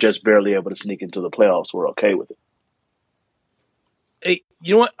that was just barely able to sneak into the playoffs were okay with it. Hey,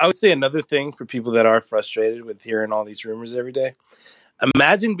 you know what? I would say another thing for people that are frustrated with hearing all these rumors every day.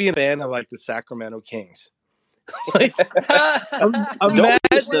 Imagine being a fan of like the Sacramento Kings. Like, Don't wish that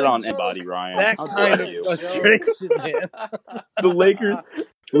imagine on anybody, Ryan. that How kind dare of you? frustration, man. The Lakers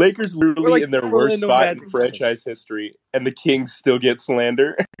We're literally like in their the worst Orlando spot in Magic. franchise history, and the Kings still get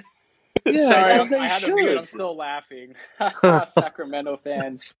slander. Yeah, Sorry, As they I had to mute. I'm should. still laughing. Sacramento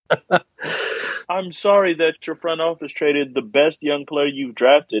fans. I'm sorry that your front office traded the best young player you've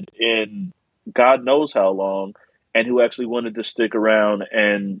drafted in God knows how long, and who actually wanted to stick around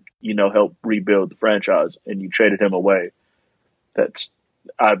and help rebuild the franchise, and you traded him away.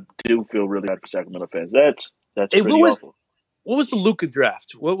 I do feel really bad for Sacramento fans. That's Hey, pretty awful. what was the Luca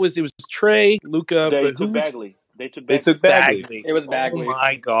draft? It was Trey, Luca, They but who took was Bagley. They took They Bagley. took Bagley. Bagley? It was Oh Bagley.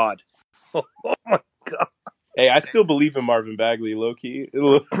 my god! Oh my god! Hey, I still believe in Marvin Bagley, low key.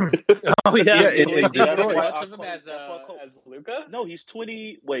 Oh yeah, in You think as Detroit. much of him as Luca? No, he's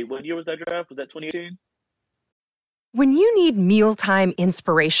 20. Wait, what year was that draft? Was that 2018? When you need mealtime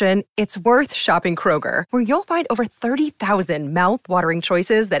inspiration, it's worth shopping Kroger, where you'll find over 30,000 mouth-watering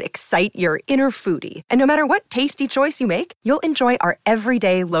choices that excite your inner foodie. And no matter what tasty choice you make, you'll enjoy our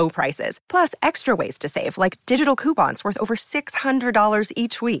everyday low prices, plus extra ways to save, like digital coupons worth over $600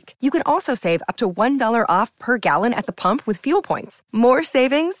 each week. You can also save up to $1 off per gallon at the pump with fuel points. More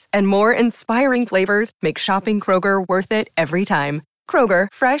savings and more inspiring flavors make shopping Kroger worth it every time. Kroger,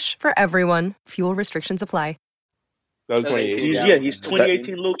 fresh for everyone. Fuel restrictions apply. That was 2018. He's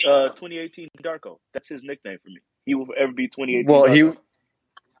 2018 Luke. 2018 Darko. That's his nickname for me. He will forever be 2018. Well, Darko.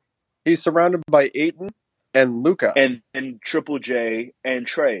 he's surrounded by Aiton and Luca. and Triple J and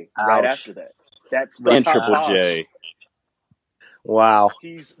Trey right after that. That's the And top Triple five. J. wow!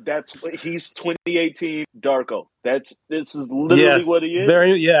 He's 2018 Darko. This is literally what he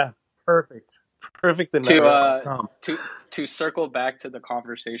is. Perfect. To circle back to the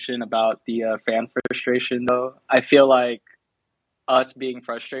conversation about the fan frustration, though, I feel like us being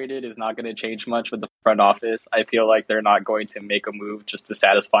frustrated is not going to change much with the front office. I feel like they're not going to make a move just to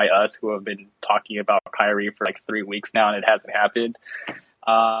satisfy us, who have been talking about Kyrie for like 3 weeks now, and it hasn't happened.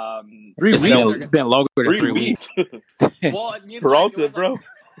 3 weeks. It's been longer than 3 weeks. Well, it means Peralta, bro.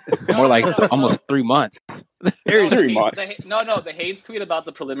 More like almost 3 months. The Hayes tweet about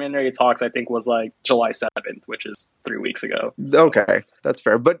the preliminary talks, I think, was like July 7th, which is 3 weeks ago. Okay, that's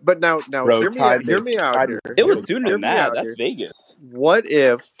fair. But now, Bro, hear me out here. It was sooner than that. That's Vegas. What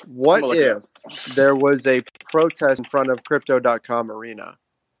if there was a protest in front of Crypto.com arena?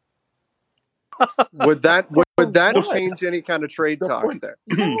 Would that change any kind of trade talks there?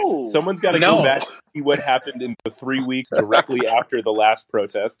 No. Someone's got to go back and see what happened in the 3 weeks directly after the last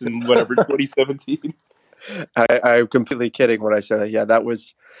protest in 2017. I'm completely kidding when I say that. Yeah,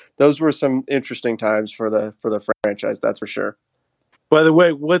 those were some interesting times for the franchise. That's for sure. By the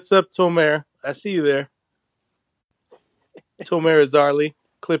way, what's up, Tomer? I see you there. Tomer Azarli,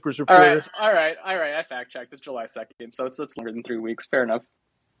 Clippers reporter. All right. I fact checked. It's July 2nd, so it's longer than 3 weeks. Fair enough.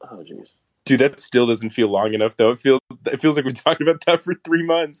 Oh, jeez. Dude, that still doesn't feel long enough, though. It feels like we talked about that for 3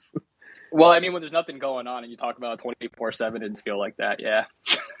 months. Well, I mean, when there's nothing going on and you talk about 24/7, it doesn't feel like that. Yeah.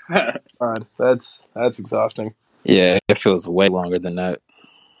 God, that's exhausting. Yeah, it feels way longer than that.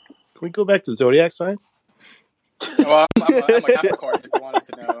 Can we go back to zodiac signs? Well, I'm a Capricorn, if you wanted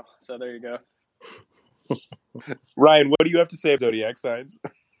to know. So there you go. Ryan, what do you have to say about zodiac signs?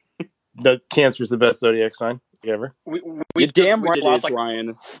 The Cancer is the best zodiac sign ever. You're damn right it is,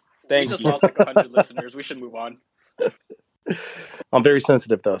 Ryan. We just lost like 100 listeners. We should move on. I'm very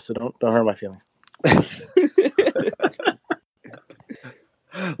sensitive, though, so don't hurt my feelings.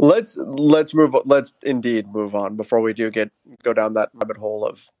 Let's indeed move on before we do go down that rabbit hole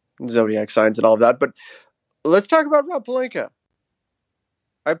of zodiac signs and all of that. But let's talk about Rob Pelinka.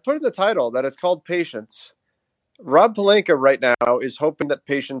 I put in the title that it's called Patience. Rob Pelinka right now is hoping that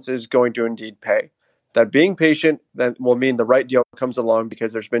patience is going to indeed pay. That being patient then will mean the right deal comes along,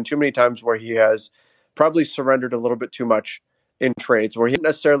 because there's been too many times where he has probably surrendered a little bit too much in trades where he didn't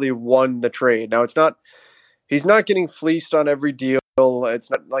necessarily won the trade. Now he's not getting fleeced on every deal. It's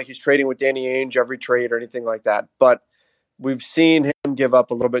not like he's trading with Danny Ainge every trade or anything like that. But we've seen him give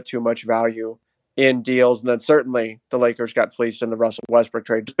up a little bit too much value in deals. And then certainly the Lakers got fleeced in the Russell Westbrook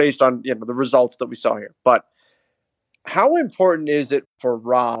trade just based on the results that we saw here. But how important is it for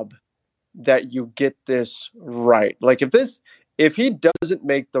Rob that you get this right? Like if he doesn't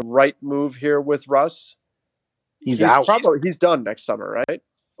make the right move here with Russ, He's out. He's done next summer, right?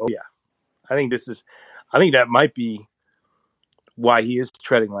 Oh yeah. I think that might be why he is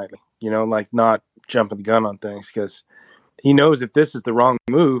treading lightly, like not jumping the gun on things, because he knows if this is the wrong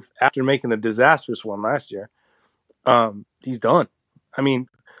move after making the disastrous one last year, he's done. I mean,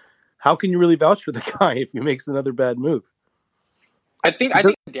 how can you really vouch for the guy if he makes another bad move? I think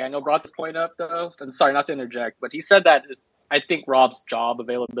Daniel brought this point up, though. I'm sorry not to interject, but he said that I think Rob's job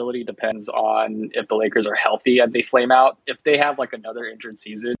availability depends on if the Lakers are healthy and they flame out. If they have like another injured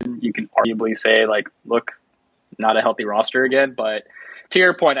season, you can arguably say like, look, not a healthy roster again. But to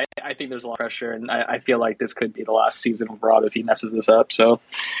your point, I think there's a lot of pressure, and I feel like this could be the last season of Rob if he messes this up. So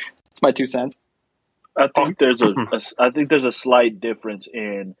it's my 2 cents. I think there's a slight difference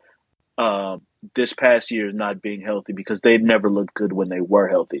in this past year not being healthy, because they never looked good when they were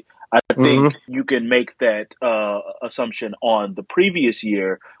healthy. I think you can make that assumption on the previous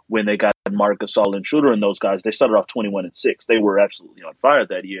year when they got Marc Gasol and Schroeder and those guys. They started off 21-6. They were absolutely on fire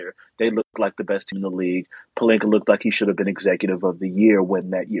that year. They looked like the best team in the league. Pelinka looked like he should have been executive of the year when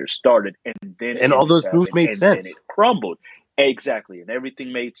that year started, and all those moves made sense. And it crumbled. Exactly, and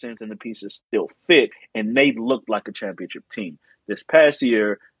everything made sense, and the pieces still fit, and they looked like a championship team. This past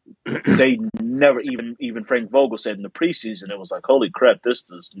year, they never even Frank Vogel said in the preseason, it was like, holy crap, this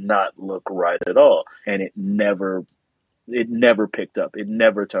does not look right at all, and it never picked up. It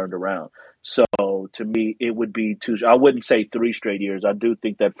never turned around. So to me, it would be I wouldn't say 3 straight years. I do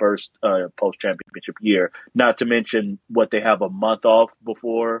think that first post-championship year, not to mention what they have a month off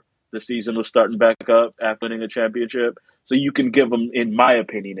before the season was starting back up after winning a championship. So you can give him, in my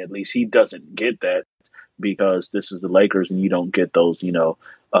opinion at least, he doesn't get that because this is the Lakers and you don't get those,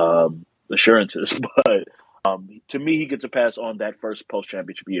 assurances. But to me, he gets a pass on that first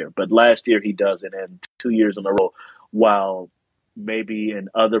post-championship year. But last year he doesn't, and 2 years in a row, while maybe in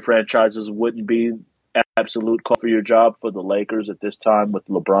other franchises wouldn't be absolute call for your job, for the Lakers at this time with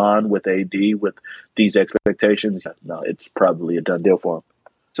LeBron, with AD, with these expectations, no, it's probably a done deal for him.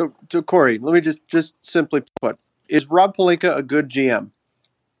 So Corey, let me just simply put, is Rob Pelinka a good GM?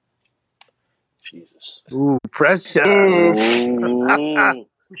 Jesus. Ooh, pressure. Ooh.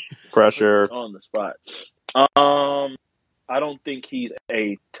 Pressure. On the spot. I don't think he's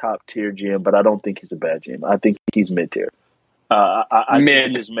a top tier GM, but I don't think he's a bad GM. I think he's mid tier. I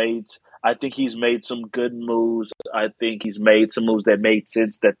think he's made some good moves. I think he's made some moves that made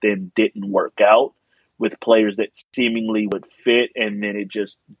sense that then didn't work out with players that seemingly would fit, and then it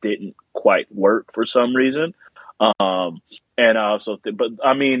just didn't quite work for some reason. And I also think, but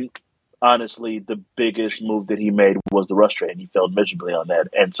I mean, honestly, the biggest move that he made was the Russ trade, and he failed miserably on that.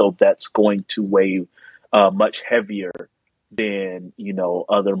 And so that's going to weigh much heavier than,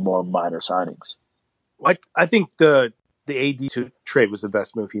 other more minor signings. I think the AD trade was the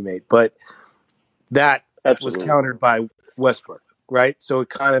best move he made, but that Absolutely was countered by Westbrook, right? So it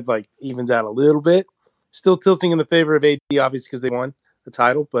kind of like evens out a little bit. Still tilting in the favor of AD, obviously, because they won the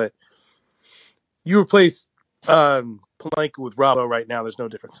title, but you replace Pelinka with Robbo right now, there's no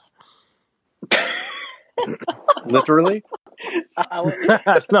difference. Literally?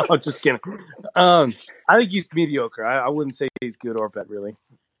 No, I'm just kidding. I think he's mediocre. I wouldn't say he's good or bad, really.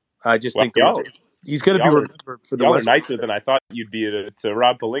 I just think he's going to be remembered for the West. Y'all are nicer than I thought you'd be to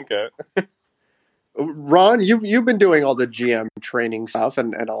Rob Pelinka. Ron, you've been doing all the GM training stuff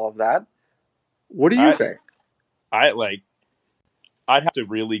and all of that. What do you think? I'd have to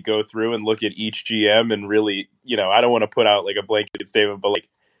really go through and look at each GM and really, I don't want to put out like a blanket statement, but like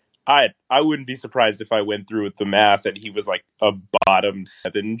I wouldn't be surprised if I went through with the math and he was like a bottom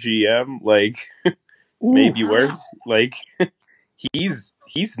 7 GM, like maybe worse. Like he's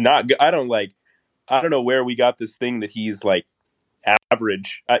not good. I don't know where we got this thing that he's like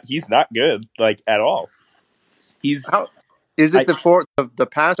average. He's not good, like at all. Is it the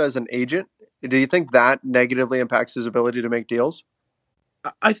past as an agent? Do you think that negatively impacts his ability to make deals?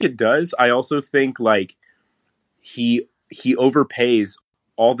 I think it does. I also think like he overpays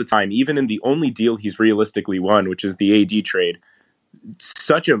all the time, even in the only deal he's realistically won, which is the AD trade.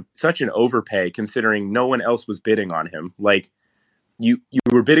 Such an overpay considering no one else was bidding on him. Like you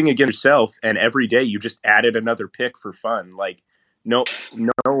were bidding against yourself, and every day you just added another pick for fun. Like no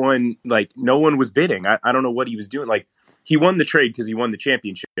one was bidding. I don't know what he was doing. Like he won the trade because he won the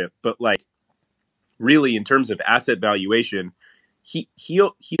championship, but like really in terms of asset valuation, he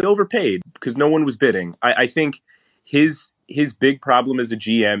overpaid because no one was bidding. I think his big problem as a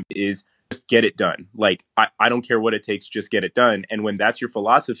GM is just get it done. Like I don't care what it takes, just get it done. And when that's your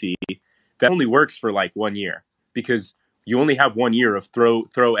philosophy, that only works for like 1 year, because you only have 1 year of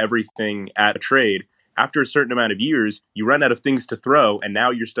throw everything at a trade. After a certain amount of years, you run out of things to throw, and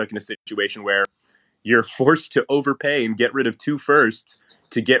now you're stuck in a situation where you're forced to overpay and get rid of 2 firsts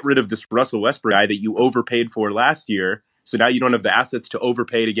to get rid of this Russell Westbrook guy that you overpaid for last year. So now you don't have the assets to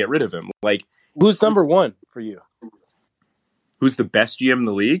overpay to get rid of him. Like, who's number one for you? Who's the best GM in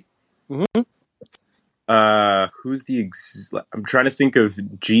the league? Mm-hmm. I'm trying to think of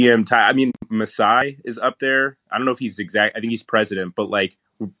GM. I mean, Masai is up there. I don't know if he's exact. I think he's president, but like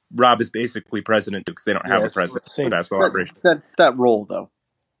Rob is basically president because they don't have a president for basketball operations. That role, though.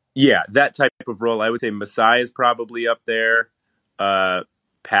 Yeah, that type of role. I would say Masai is probably up there.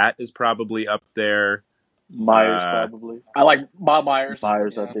 Pat is probably up there. Myers probably. I like Bob Myers.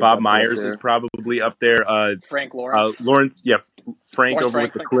 Myers, I think. Bob Myers is probably up there. Frank Lawrence. Frank Lawrence over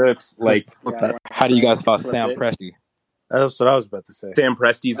with the Clips. Like, how do you guys feel Sam Presti? That's what I was about to say. Sam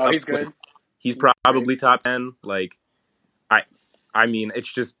Presti's up. He's good. He's probably top 10. Like, I mean,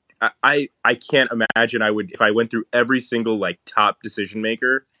 it's just I can't imagine if I went through every single like top decision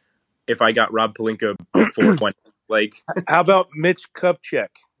maker, if I got Rob Pelinka before 20. Like, how about Mitch Kupchak?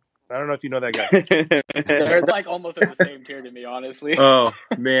 I don't know if you know that guy. They're like almost in the same tier to me, honestly. Oh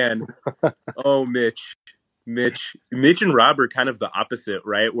man, Mitch and Rob are kind of the opposite,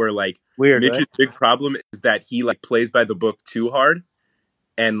 right? Where like weird. Mitch's right? big problem is that he like plays by the book too hard,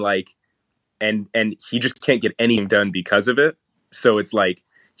 and like, and he just can't get anything done because of it. So it's like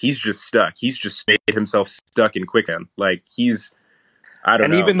he's just stuck. He's just made himself stuck in quicksand. Like I don't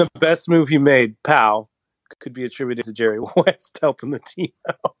know. And even the best move he made, Powell, could be attributed to Jerry West helping the team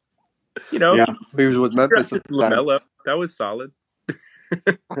out. You know, yeah, he was with Memphis at the time. LaMelo. That was solid.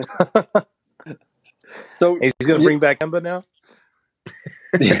 So he's going to bring back Kemba now?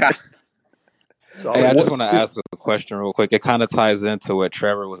 Yeah. Hey, I just want to ask a question real quick. It kind of ties into what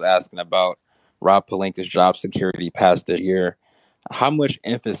Trevor was asking about Rob Pelinka's job security past this year. How much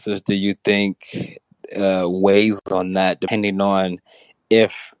emphasis do you think weighs on that, depending on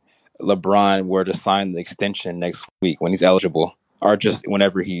if LeBron were to sign the extension next week when he's eligible, or just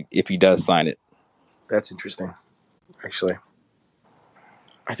if he does sign it? That's interesting, actually.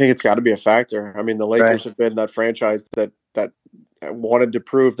 I think it's got to be a factor. I mean, the Lakers have been that franchise that wanted to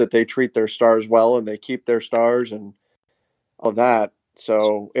prove that they treat their stars well and they keep their stars and all that.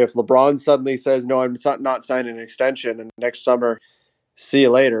 So if LeBron suddenly says, no, I'm not signing an extension, and next summer, see you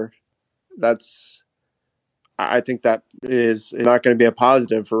later, I think that is not going to be a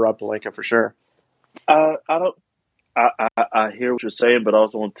positive for Rob Pelinka for sure. I hear what you're saying, but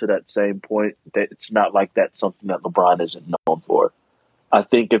also to that same point that it's not like that's something that LeBron isn't known for. I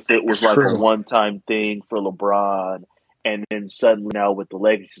think if it was like a one-time thing for LeBron, and then suddenly now with the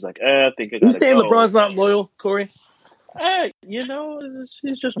Lakers, he's like, I think I got to go. You saying LeBron's not loyal, Corey?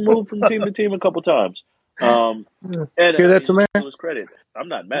 He's just moved from team to team a couple times. And hear that to me? To his credit, I'm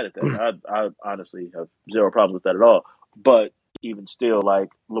not mad at that. I honestly have zero problems with that at all. But even still, like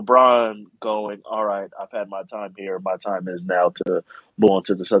LeBron going, all right, I've had my time here. My time is now to move on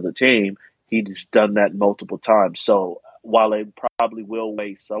to this other team. He's done that multiple times. So while it probably will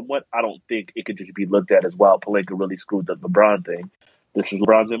weigh somewhat, I don't think it could just be looked at as, well, Pelinka really screwed the LeBron thing. This is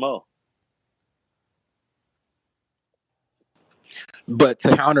LeBron's MO. But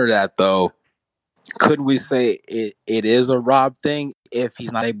to counter that, though, could we say it is a Rob thing if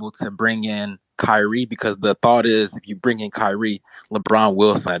he's not able to bring in Kyrie? Because the thought is if you bring in Kyrie, LeBron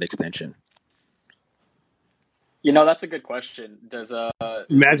will sign an extension. You know, that's a good question.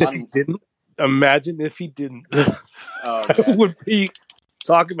 Imagine if he didn't. Imagine if he didn't. That would be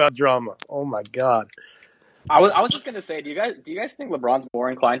talk about drama. Oh my God. I was just gonna say, do you guys think LeBron's more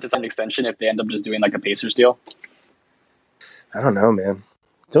inclined to sign an extension if they end up just doing like a Pacers deal? I don't know, man.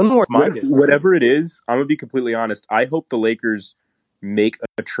 Don't know where mine is. Whatever it is, I'm gonna be completely honest. I hope the Lakers make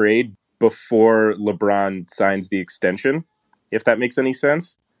a trade before LeBron signs the extension, if that makes any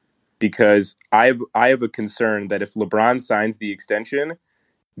sense. Because I have a concern that if LeBron signs the extension,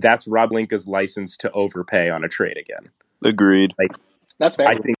 that's Rob Pelinka's license to overpay on a trade again. Agreed. Like, that's fair.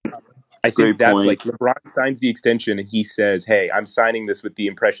 I think that's point. Like LeBron signs the extension and he says, hey, I'm signing this with the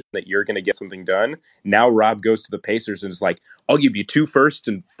impression that you're going to get something done. Now Rob goes to the Pacers and is like, I'll give you 2 firsts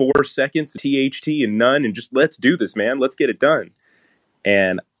and 4 seconds, THT and none, and just let's do this, man. Let's get it done.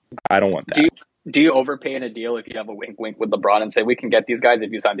 And I don't want that. Do you overpay in a deal if you have a wink-wink with LeBron and say, we can get these guys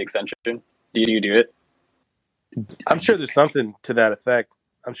if you sign the extension? Do you do it? I'm sure there's something to that effect.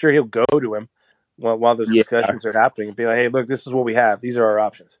 I'm sure he'll go to him while those discussions are happening and be like, hey, look, this is what we have. These are our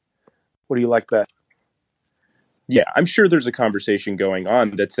options. What do you like best? Yeah, I'm sure there's a conversation going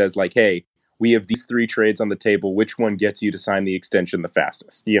on that says like, hey, we have these 3 trades on the table. Which one gets you to sign the extension the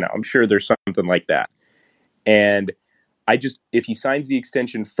fastest? You know, I'm sure there's something like that. And if he signs the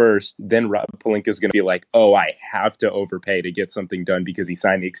extension first, then Rob Pelinka is going to be like, oh, I have to overpay to get something done because he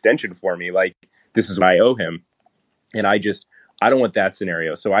signed the extension for me. Like, this is what I owe him. And I don't want that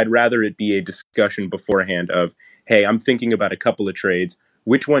scenario. So I'd rather it be a discussion beforehand of, hey, I'm thinking about a couple of trades.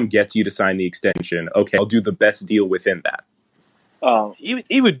 Which one gets you to sign the extension? Okay, I'll do the best deal within that.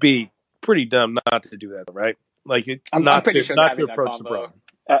 He would be pretty dumb not to do that, right? Like, I'm pretty sure they're not to having that approach combo. LeBron.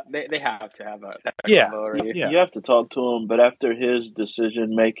 They have to have that Yeah, combo already. yeah. You have to talk to him, but after his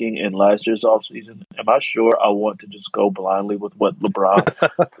decision making in last year's offseason, am I sure I want to just go blindly with what LeBron?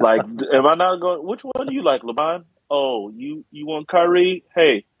 Like, am I not going? Which one do you like, LeBron? Oh, you want Kyrie?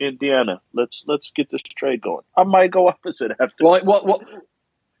 Hey, Indiana, let's get this trade going. I might go opposite after. Well,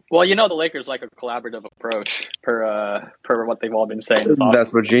 the Lakers like a collaborative approach per what they've all been saying this offseason.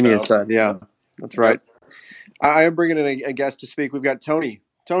 That's what Genius said. Yeah, that's right. Yep. I am bringing in a guest to speak. We've got Tony.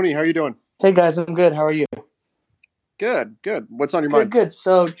 Tony, how are you doing? Hey guys, I'm good. How are you? Good. What's on your mind? Good.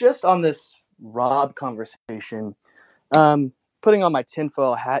 So just on this Rob conversation, putting on my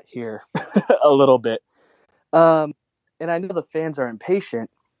tinfoil hat here a little bit. And I know the fans are impatient,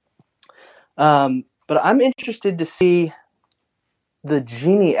 but I'm interested to see the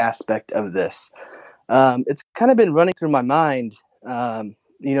Genie aspect of this. It's kind of been running through my mind,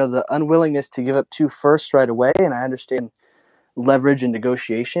 the unwillingness to give up 2 firsts right away, and I understand leverage and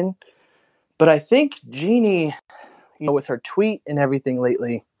negotiation. But I think Genie, with her tweet and everything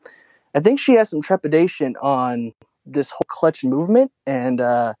lately, I think she has some trepidation on this whole clutch movement and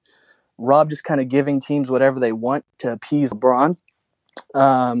Rob just kind of giving teams whatever they want to appease LeBron.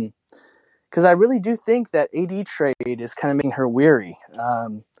 Because I really do think that AD trade is kind of making her weary.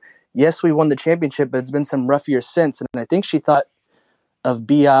 Yes, we won the championship, but it's been some rough years since. And I think she thought of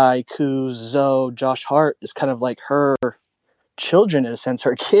B.I., Kuz, Zoe, Josh Hart as kind of like her children, in a sense,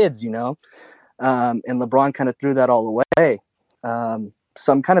 her kids, and LeBron kind of threw that all away.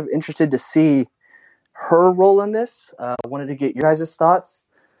 So I'm kind of interested to see her role in this. I wanted to get your guys' thoughts.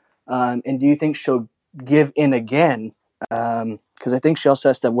 And do you think she'll give in again? Because I think she also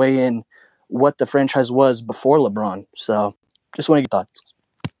has to weigh in what the franchise was before LeBron. So just want to get thoughts.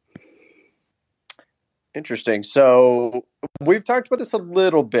 Interesting. So we've talked about this a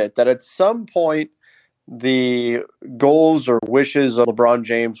little bit, that at some point the goals or wishes of LeBron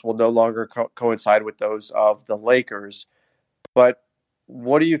James will no longer coincide with those of the Lakers. But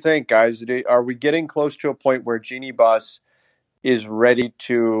what do you think, guys? Are we getting close to a point where Jeannie Buss is ready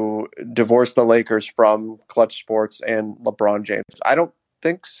to divorce the Lakers from Clutch Sports and LeBron James? I don't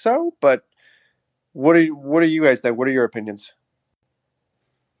think so, but what do you guys think? What are your opinions?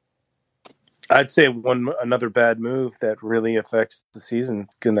 I'd say another bad move that really affects the season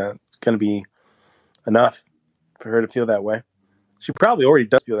is gonna be enough for her to feel that way. She probably already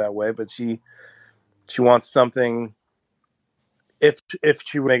does feel that way, but she wants something. If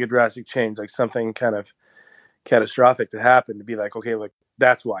she would make a drastic change, like something kind of catastrophic to happen, to be like, okay, look,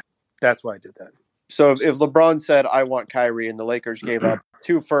 that's why I did that. So if LeBron said, I want Kyrie, and the Lakers gave up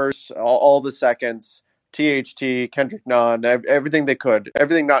 2 firsts, all the seconds, THT, Kendrick Nunn, everything they could,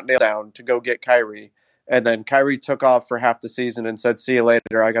 everything not nailed down to go get Kyrie, and then Kyrie took off for half the season and said, see you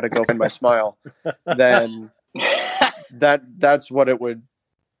later, I got to go find my smile, then that's what it would,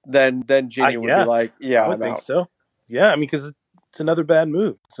 then Jeannie would be like, yeah, I would I'm think out. so. Yeah, I mean, because it's another bad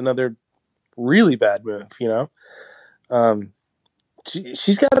move. It's another really bad move,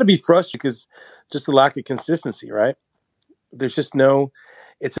 She's got to be frustrated because just the lack of consistency, right? There's just you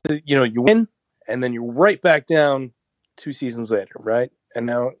win and then you're right back down 2 seasons later, right? And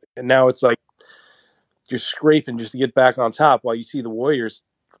now it's like you're scraping just to get back on top while you see the Warriors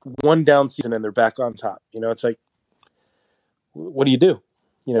 1 down season and they're back on top. It's like, what do you do?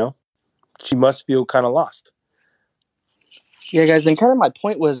 She must feel kind of lost. Yeah, guys, and kind of my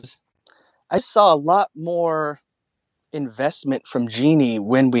point was I saw a lot more investment from Jeannie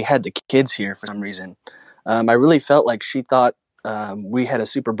when we had the kids here for some reason. I really felt like she thought we had a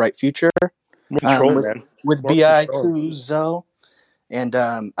super bright future with B.I., Kuz, Zoe. And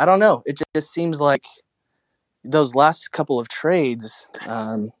I don't know. It just seems like those last couple of trades,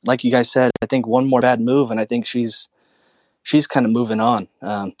 like you guys said, I think one more bad move, and I think she's kind of moving on.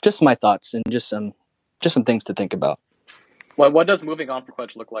 Just my thoughts and just some things to think about. What does moving on for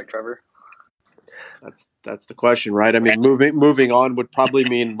Clutch look like, Trevor? That's the question, right? I mean, moving on would probably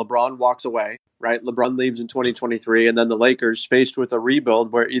mean LeBron walks away, right? LeBron leaves in 2023, and then the Lakers, faced with a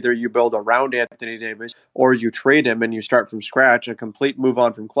rebuild where either you build around Anthony Davis or you trade him and you start from scratch. A complete move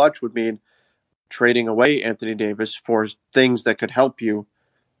on from Clutch would mean trading away Anthony Davis for things that could help you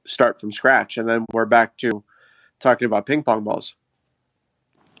start from scratch. And then we're back to talking about ping pong balls.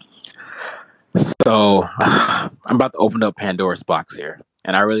 So I'm about to open up Pandora's box here,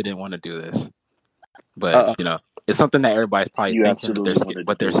 and I really didn't want to do this, but it's something that everybody's probably You thinking, but absolutely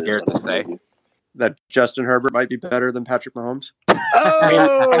wanted to they're do this. scared I to don't say. blame you. That Justin Herbert might be better than Patrick Mahomes?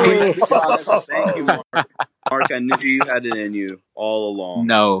 I mean, let's be honest. Thank you, Mark. Mark, I knew you had it in you all along.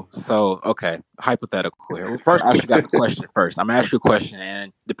 No, so okay, hypothetical here. Well, first, I ask you guys a question first. I'm gonna ask you a question,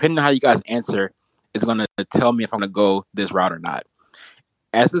 and depending on how you guys answer, is gonna tell me if I'm gonna go this route or not.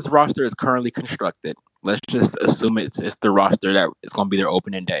 As this roster is currently constructed, let's just assume it's the roster that is gonna be their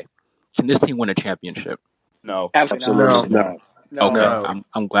opening day. Can this team win a championship? No. Absolutely not. Absolutely not. No. Okay, No.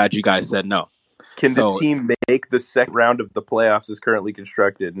 I'm glad you guys said no. Can this So team make the second round of the playoffs as currently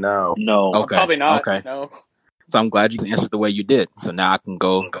constructed? No. No. okay, Probably not. okay. No. So I'm glad you answered the way you did. So now I can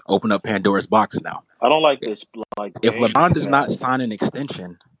go open up Pandora's box now. I don't like this. Like, If game LeBron does not style. sign an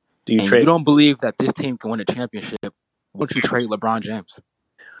extension, Do you and trade? you don't believe that this team can win a championship, why don't you trade LeBron James?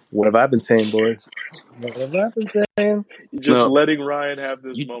 What have I been saying, boys? What have I been saying? Just No. letting Ryan have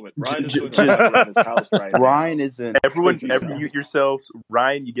this You- moment. Ryan is j- doing a just- party in his house right Ryan now. isn't. Everyone, He's mute yourselves.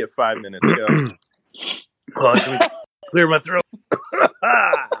 Ryan, you get 5 minutes. Go. Hold on, let me clear my throat.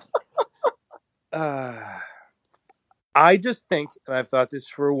 I just think, and I've thought this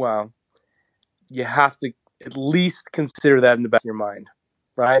for a while, you have to at least consider that in the back of your mind,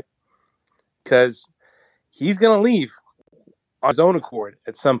 right? Because he's going to leave on his own accord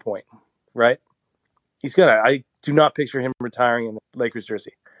at some point, right? He's going to. I do not picture him retiring in the Lakers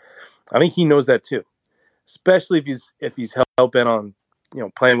jersey. I think he knows that too, especially if he's hell bent on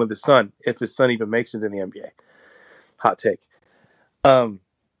playing with his son, if his son even makes it in the NBA. Hot take.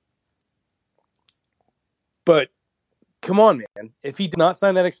 But come on, man. If he did not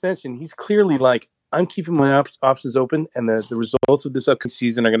sign that extension, he's clearly like, I'm keeping my options open, and the results of this upcoming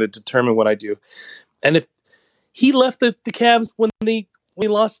season are going to determine what I do. And if he left the Cavs when they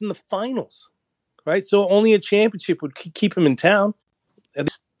lost in the finals, right? So only a championship would keep him in town. At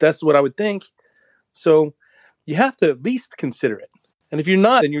least that's what I would think. So you have to at least consider it. And if you're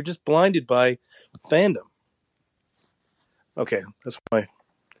not, then you're just blinded by fandom. Okay, that's my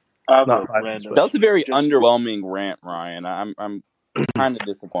not 5 minutes. That was a very underwhelming rant, Ryan. I'm kind of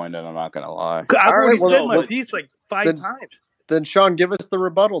disappointed. I'm not gonna lie. I've already said my but piece like 5 times. Then Sean, give us the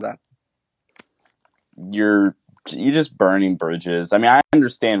rebuttal then. You're just burning bridges. I mean, I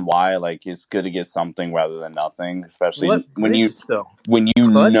understand why. Like, it's good to get something rather than nothing, especially when you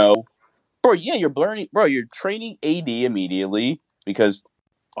Clutch? know, bro. Yeah, you're burning, bro. You're trading AD immediately because.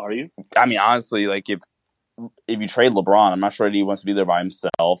 Are you? I mean, honestly, like if you trade LeBron, I'm not sure that he wants to be there by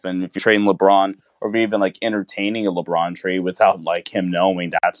himself. And if you're trading LeBron, or if you're even like entertaining a LeBron trade without like him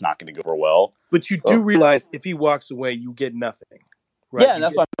knowing, that's not going to go over well. But you do realize if he walks away, you get nothing. Right? Yeah, and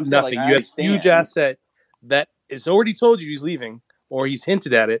that's what I'm saying. Nothing. Like, you have a huge asset that is already told you he's leaving, or he's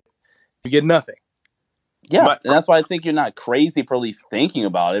hinted at it. You get nothing. Yeah, and that's why I think you're not crazy for at least thinking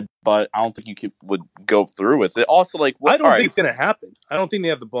about it, but I don't think you would go through with it. Also, like, I don't think it's going to happen. I don't think they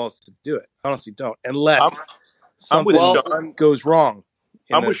have the balls to do it. I honestly don't, unless something goes wrong.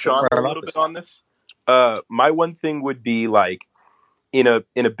 I'm with Sean a little bit on this. My one thing would be like in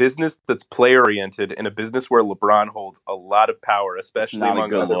a business that's player oriented, in a business where LeBron holds a lot of power, especially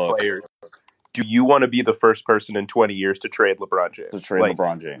among other players. Do you want to be the first person in 20 years to trade LeBron James?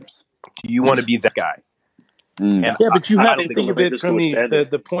 LeBron James. Do you want to be that guy? Yeah, but you have to think of it from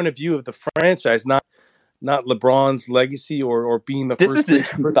the point of view of the franchise, not LeBron's legacy or being the first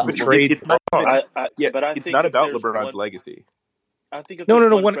person to trade. It's not, but I it's think not if about there's LeBron's legacy. I think if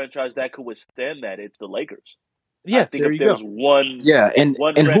there's one franchise that could withstand that, it's the Lakers. Yeah, I think if there's one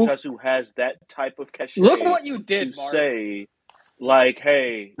franchise who has that type of cachet, look what you did, to Mark. say, like,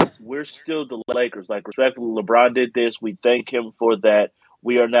 hey, we're still the Lakers. Like, respectfully, LeBron did this. We thank him for that.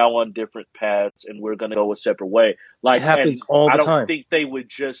 We are now on different paths, and we're going to go a separate way. Like, it happens all the time. I don't think they would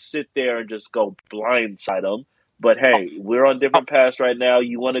just sit there and just go blindside them. But hey, we're on different paths right now.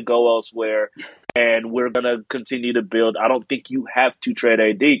 You want to go elsewhere, and we're going to continue to build. I don't think you have to trade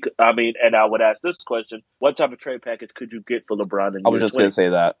AD. I mean, and I would ask this question: what type of trade package could you get for LeBron? I was just going to say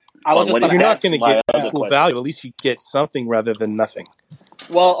that. You're not going to get equal value. At least you get something rather than nothing.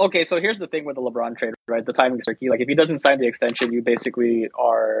 Well, okay, so here's the thing with the LeBron trade, right? The timing's tricky. Like, if he doesn't sign the extension, you basically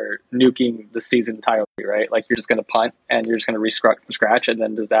are nuking the season entirely, right? Like, you're just going to punt and you're just going to restart from scratch, and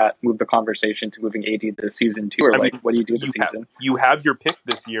then does that move the conversation to moving AD this season too? Or, what do you do this season? You have your pick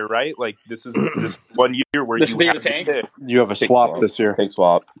this year, right? Like, this is this 1 year where you have a tank. pick. You have a swap this year. Pick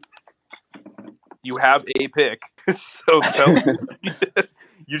swap. You have a pick. So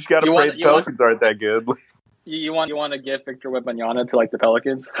you just got to pray the Pelicans aren't that good. You want to give Victor Wembanyama to, like, the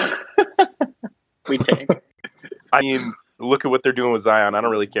Pelicans? We tank. I mean, look at what they're doing with Zion. I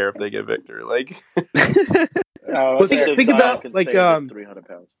don't really care if they get Victor. Like, Well, think about like 300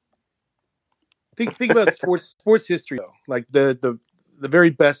 pounds. think about sports history though. Like the very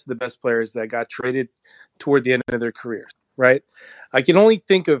best of the best players that got traded toward the end of their careers, right? I can only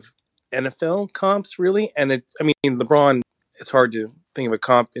think of NFL comps really, and LeBron. It's hard to think of a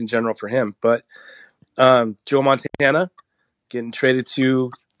comp in general for him, but Joe Montana getting traded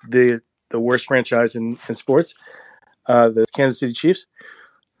to the worst franchise in sports, the Kansas City Chiefs.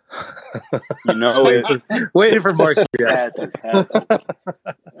 You know it. Waiting for Mark's reaction.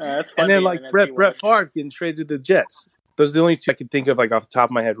 That's funny. And then like Brett Favre getting traded to the Jets. Those are the only two I can think of like off the top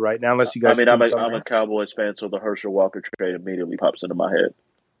of my head right now, unless you guys. I'm a Cowboys fan, so the Herschel Walker trade immediately pops into my head.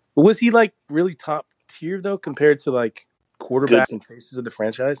 Was he like really top tier though, compared to like quarterbacks and faces of the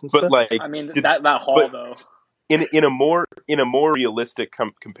franchise and stuff? But like, that haul though. In a more realistic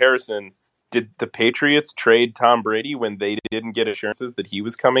comparison, did the Patriots trade Tom Brady when they didn't get assurances that he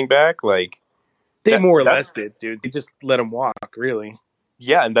was coming back? Like, they more or less did, dude. They just let him walk, really.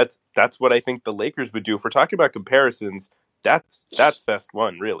 Yeah, and that's what I think the Lakers would do. If we're talking about comparisons, that's best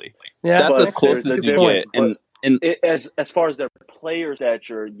one, really. Yeah, that's as close as you get. And as far as their player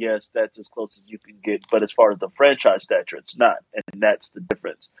stature, yes, that's as close as you can get. But as far as the franchise stature, it's not, and that's the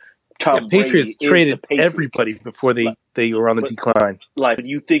difference. Patriots traded everybody before they were on the decline. Like, when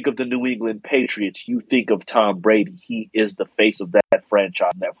you think of the New England Patriots, you think of Tom Brady. He is the face of that franchise,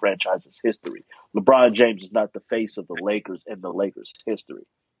 and that franchise's history. LeBron James is not the face of the Lakers and the Lakers' history.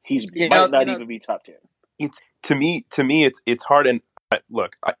 He might not even be top 10. It's to me, it's hard. And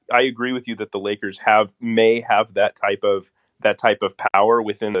look, I agree with you that the Lakers may have that type of power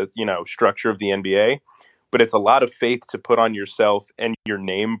within the structure of the NBA. But it's a lot of faith to put on yourself and your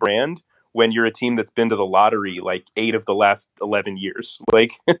name brand when you're a team that's been to the lottery like 8 of the last 11 years.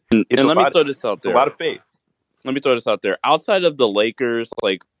 Like, and let me throw this out there. It's a lot of faith. Let me throw this out there. Outside of the Lakers,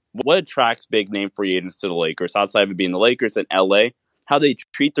 like, what attracts big name free agents to the Lakers? Outside of it being the Lakers and LA, how they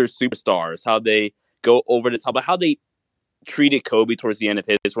treat their superstars, how they go over the top, how they treated Kobe towards the end of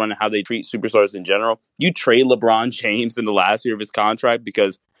his run, and how they treat superstars in general. You trade LeBron James in the last year of his contract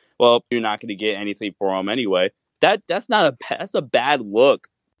because, well, you're not going to get anything for him anyway. That's a bad look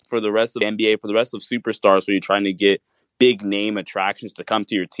for the rest of the NBA, for the rest of superstars, where you're trying to get big name attractions to come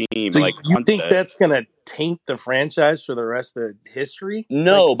to your team. So you think that's going to taint the franchise for the rest of history?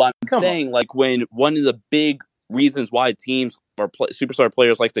 No, but I'm saying like when one of the big reasons why teams or superstar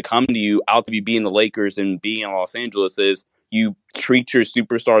players like to come to you out to be being the Lakers and being in Los Angeles is you treat your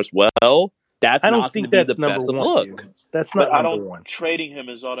superstars well. That's I don't not think be that's the number best one. look. Dude. That's not but number one. Trading him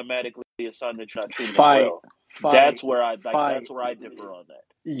is automatically a sign that you're not treating him well. That's where I differ on that.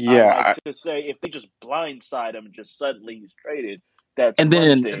 Yeah, I like to say if they just blindside him and just suddenly he's traded, that's and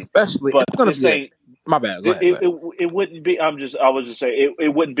then thing. Especially but it's going to be my bad. Go ahead. It wouldn't be. I was just saying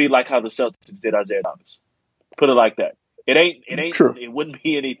it wouldn't be like how the Celtics did Isaiah Thomas. Put it like that. It ain't true. It wouldn't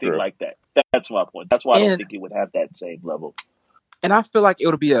be anything like that. That's my point. That's why I don't think it would have that same level. And I feel like it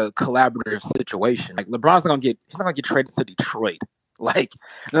would be a collaborative situation. Like LeBron's not gonna get traded to Detroit. Like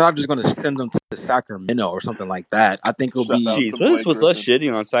they're not just gonna send them to Sacramento or something like that. I think it'll be. Jeez, what was us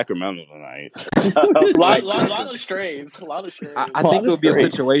shitting on Sacramento tonight? a lot of strays. I think it'll be a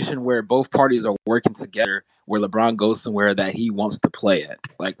situation where both parties are working together, where LeBron goes somewhere that he wants to play at.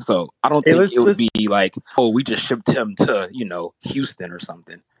 Like, so I don't think it would be like, oh, we just shipped him to Houston or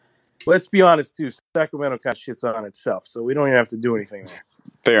something. Let's be honest, too. Sacramento kind of shits on itself, so we don't even have to do anything there.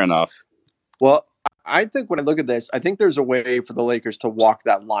 Fair enough. Well, I think when I look at this, I think there's a way for the Lakers to walk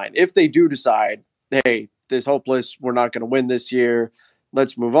that line. If they do decide, hey, this hopeless, we're not going to win this year,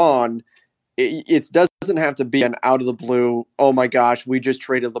 let's move on. It doesn't have to be an out of the blue, oh my gosh, we just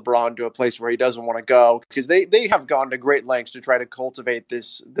traded LeBron to a place where he doesn't want to go. Because they have gone to great lengths to try to cultivate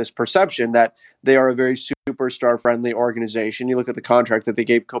this perception that they are a very superstar-friendly organization. You look at the contract that they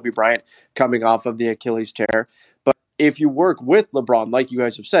gave Kobe Bryant coming off of the Achilles tear. But if you work with LeBron, like you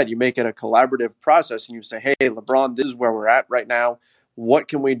guys have said, you make it a collaborative process and you say, hey, LeBron, this is where we're at right now. What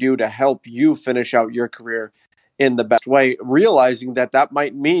can we do to help you finish out your career in the best way? Realizing that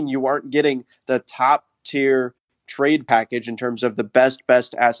might mean you aren't getting the top tier trade package in terms of the best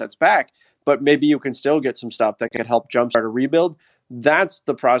assets back, but maybe you can still get some stuff that could help jumpstart a rebuild. That's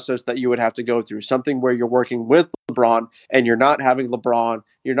the process that you would have to go through. Something where you're working with LeBron and you're not having LeBron,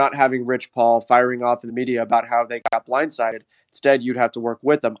 you're not having Rich Paul firing off in the media about how they got blindsided. Instead, you'd have to work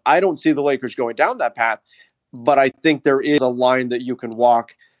with them. I don't see the Lakers going down that path, but I think there is a line that you can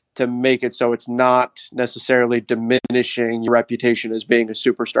walk to make it so it's not necessarily diminishing your reputation as being a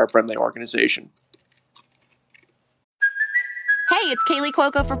superstar-friendly organization. Hey, it's Kaylee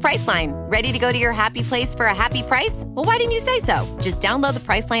Cuoco for Priceline. Ready to go to your happy place for a happy price? Well, why didn't you say so? Just download the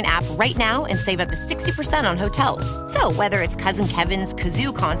Priceline app right now and save up to 60% on hotels. So whether it's Cousin Kevin's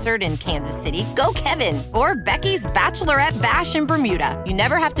Kazoo Concert in Kansas City, go Kevin, or Becky's Bachelorette Bash in Bermuda, you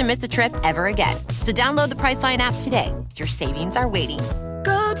never have to miss a trip ever again. So download the Priceline app today. Your savings are waiting.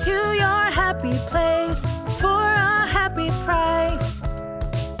 Go to your happy place for a happy price.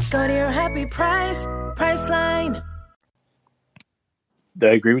 Go to your happy price, Priceline. I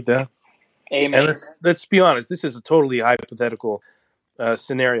agree with that. Amen. And let's be honest. This is a totally hypothetical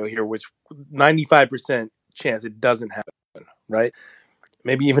scenario here, which 95% chance it doesn't happen, right?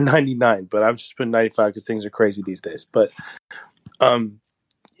 Maybe even 99, but I'm just putting 95 because things are crazy these days. But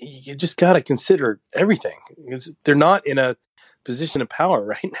you just got to consider everything. They're not in a position of power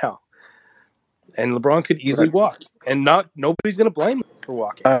right now. And LeBron could easily walk. And nobody's going to blame him for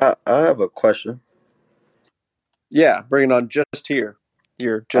walking. I have a question. Yeah, bring it on just here.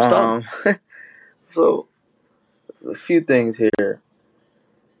 You're just on. So, a few things here.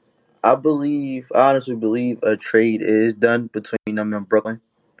 I honestly believe a trade is done between them and Brooklyn.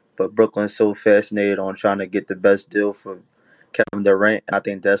 But Brooklyn's so fascinated on trying to get the best deal for Kevin Durant. And I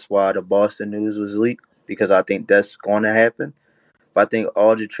think that's why the Boston news was leaked, because I think that's going to happen. But I think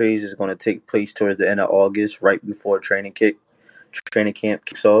all the trades is going to take place towards the end of August, right before training camp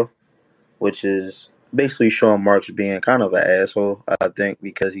kicks off, which is basically Sean Marks being kind of an asshole, I think,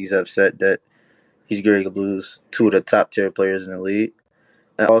 because he's upset that he's going to lose two of the top tier players in the league.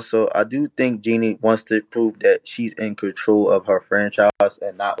 And also, I do think Jeannie wants to prove that she's in control of her franchise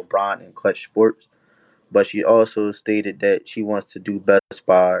and not LeBron in clutch sports. But she also stated that she wants to do best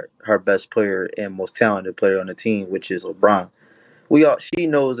by her best player and most talented player on the team, which is LeBron. She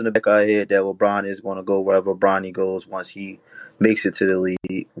knows in the back of her head that LeBron is going to go wherever Bronny goes once he makes it to the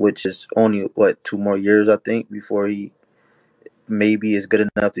league, which is only 2 more years, I think, before he maybe is good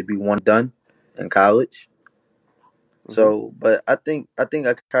enough to be one done in college. So, but I think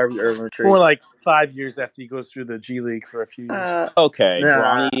a Kyrie Irving trade More like 5 years after he goes through the G League for a few years. Okay,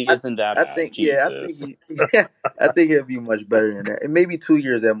 Nah, Bronny isn't that I bad. think Jesus. I think he'll be much better than that. And maybe 2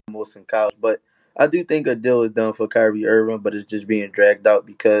 years at most in college. But I do think a deal is done for Kyrie Irving, but it's just being dragged out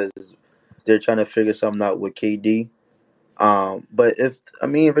because they're trying to figure something out with KD. But if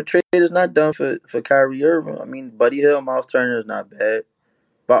a trade is not done for Kyrie Irving, Buddy Hield, Miles Turner is not bad.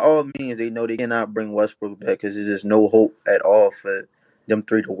 By all means, they know they cannot bring Westbrook back because there's just no hope at all for them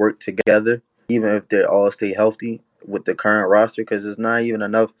three to work together, even if they all stay healthy with the current roster, because there's not even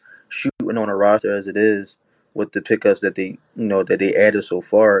enough shooting on a roster as it is with the pickups that they added so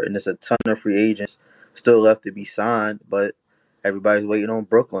far, and there's a ton of free agents still left to be signed, but everybody's waiting on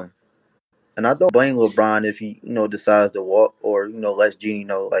Brooklyn. And I don't blame LeBron if he decides to walk or lets Jeannie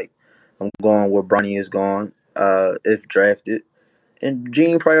know, like, I'm going where Bronny is going if drafted. And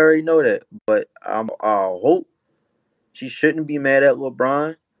Jean probably already know that, but I hope she shouldn't be mad at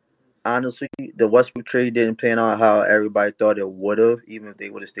LeBron. Honestly, the Westbrook trade didn't pan out how everybody thought it would have, even if they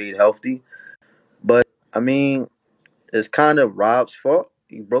would have stayed healthy. But it's kind of Rob's fault.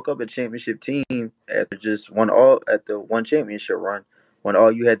 He broke up a championship team after one championship run, when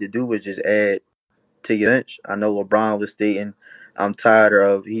all you had to do was just add to your bench. I know LeBron was stating,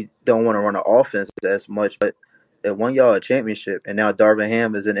 he don't want to run an offense as much, but it won y'all a championship, and now Darvin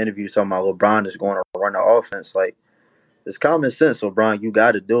Ham is in interviews talking about LeBron is going to run the offense. Like, it's common sense, LeBron. You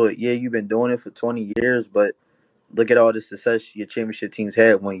got to do it. Yeah, you've been doing it for 20 years, but look at all the success your championship teams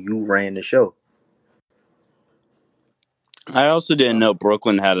had when you ran the show. I also didn't know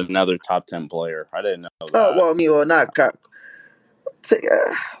Brooklyn had another top 10 player. I didn't know that. Not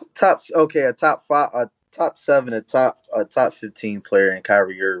a top 5, a top 7, a top 15 player in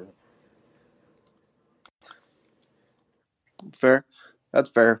Kyrie Irving. Fair. That's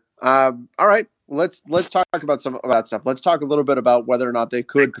fair. All right. Let's talk about some of that stuff. Let's talk a little bit about whether or not they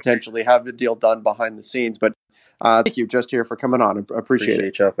could potentially have the deal done behind the scenes. But thank you, Just Here, for coming on.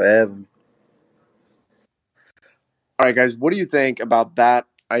 Appreciate y'all for having me. All right, guys. What do you think about that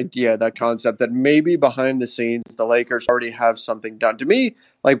idea, that concept, that maybe behind the scenes the Lakers already have something done? To me,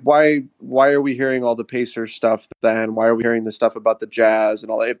 like, why are we hearing all the Pacers stuff then? Why are we hearing the stuff about the Jazz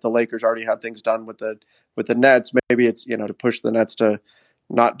and all that? If the Lakers already have things done with the Nets, maybe it's to push the Nets to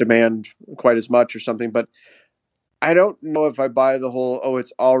not demand quite as much or something. But I don't know if I buy the whole,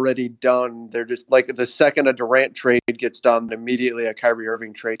 it's already done. They're just like, the second a Durant trade gets done, immediately a Kyrie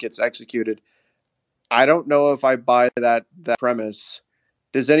Irving trade gets executed. I don't know if I buy that premise.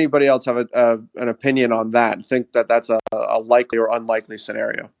 Does anybody else have an opinion on that? Think that that's a likely or unlikely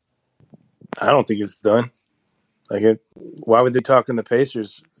scenario? I don't think it's done. Why would they talk in the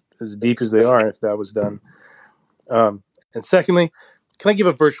Pacers as deep as they are if that was done? And secondly, can I give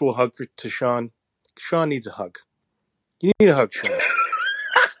a virtual hug to Sean? Sean needs a hug. You need a hug, Sean.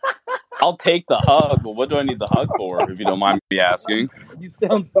 I'll take the hug, but what do I need the hug for, if you don't mind me asking? You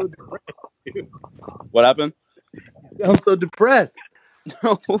sound so depressed, dude. What happened? You sound so depressed.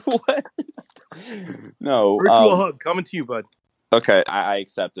 What? No. Virtual hug coming to you, bud. Okay, I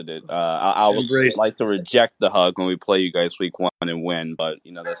accepted it. I would Embraced. like to reject the hug when we play you guys week 1 and win, but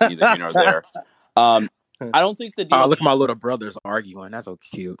that's neither here nor there. I don't think the deal. Oh, look at my little brothers arguing. That's so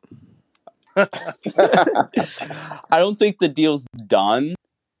cute. I don't think the deal's done,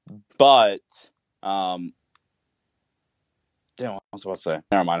 but damn, what was I about to say?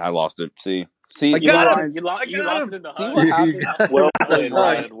 Never mind, I lost it. See, You got lost it in the See hug. what happens? Well played,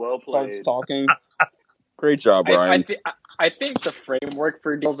 Ryan. Well Starts played. talking. Great job, Ryan. I think the framework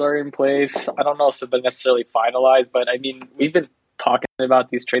for deals are in place. I don't know if it's been necessarily finalized, but I mean, we've been talking about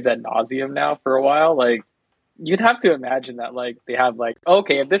these trades ad nauseum now for a while. Like, you'd have to imagine that, like, they have, like,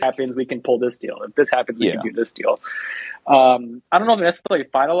 okay, if this happens, we can pull this deal. If this happens, we can do this deal. I don't know if it's necessarily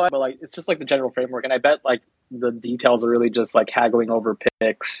finalized, but, like, it's just, like, the general framework. And I bet, like, the details are really just, like, haggling over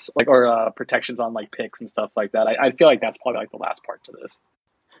picks, like, or protections on, like, picks and stuff like that. I feel like that's probably, like, the last part to this.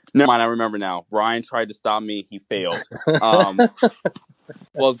 Never mind, I remember now. Ryan tried to stop me. He failed. Well, I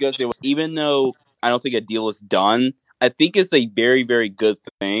was going to say, even though I don't think a deal is done, I think it's a very, very good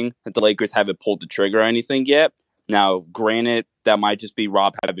thing that the Lakers haven't pulled the trigger or anything yet. Now, granted, that might just be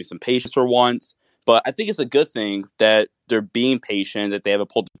Rob having some patience for once, but I think it's a good thing that they're being patient, that they haven't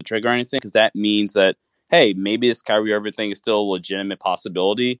pulled the trigger or anything, because that means that, hey, maybe this Kyrie Irving thing is still a legitimate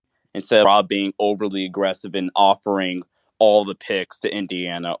possibility, instead of Rob being overly aggressive and offering all the picks to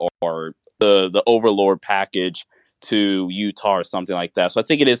Indiana or the Overlord package to Utah or something like that. So I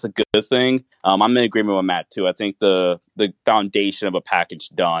think it is a good thing. I'm in agreement with Matt too. I think the foundation of a package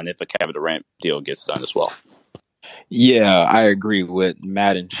done if a Kevin Durant deal gets done as well. Yeah, I agree with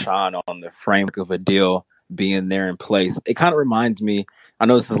Matt and Sean on the framework of a deal being there in place. It kind of reminds me, I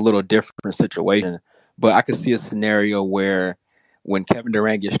know this is a little different situation, but I could see a scenario where when Kevin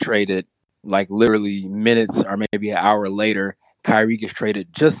Durant gets traded, like literally minutes or maybe an hour later, Kyrie gets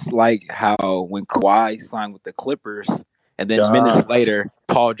traded, just like how when Kawhi signed with the Clippers, and then minutes later,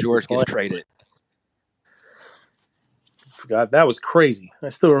 Paul George gets traded. Forgot that was crazy. I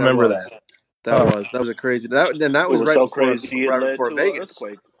still remember that. That was a crazy. That was right so before crazy it led to Vegas. an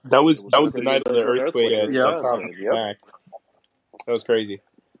earthquake. That was so the night of the earthquake at Thomas. Yep. That was crazy.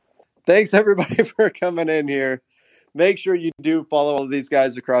 Thanks everybody for coming in here. Make sure you do follow all of these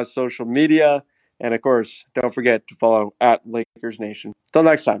guys across social media, and of course, don't forget to follow at Lakers Nation. Till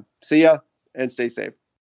next time, see ya and stay safe.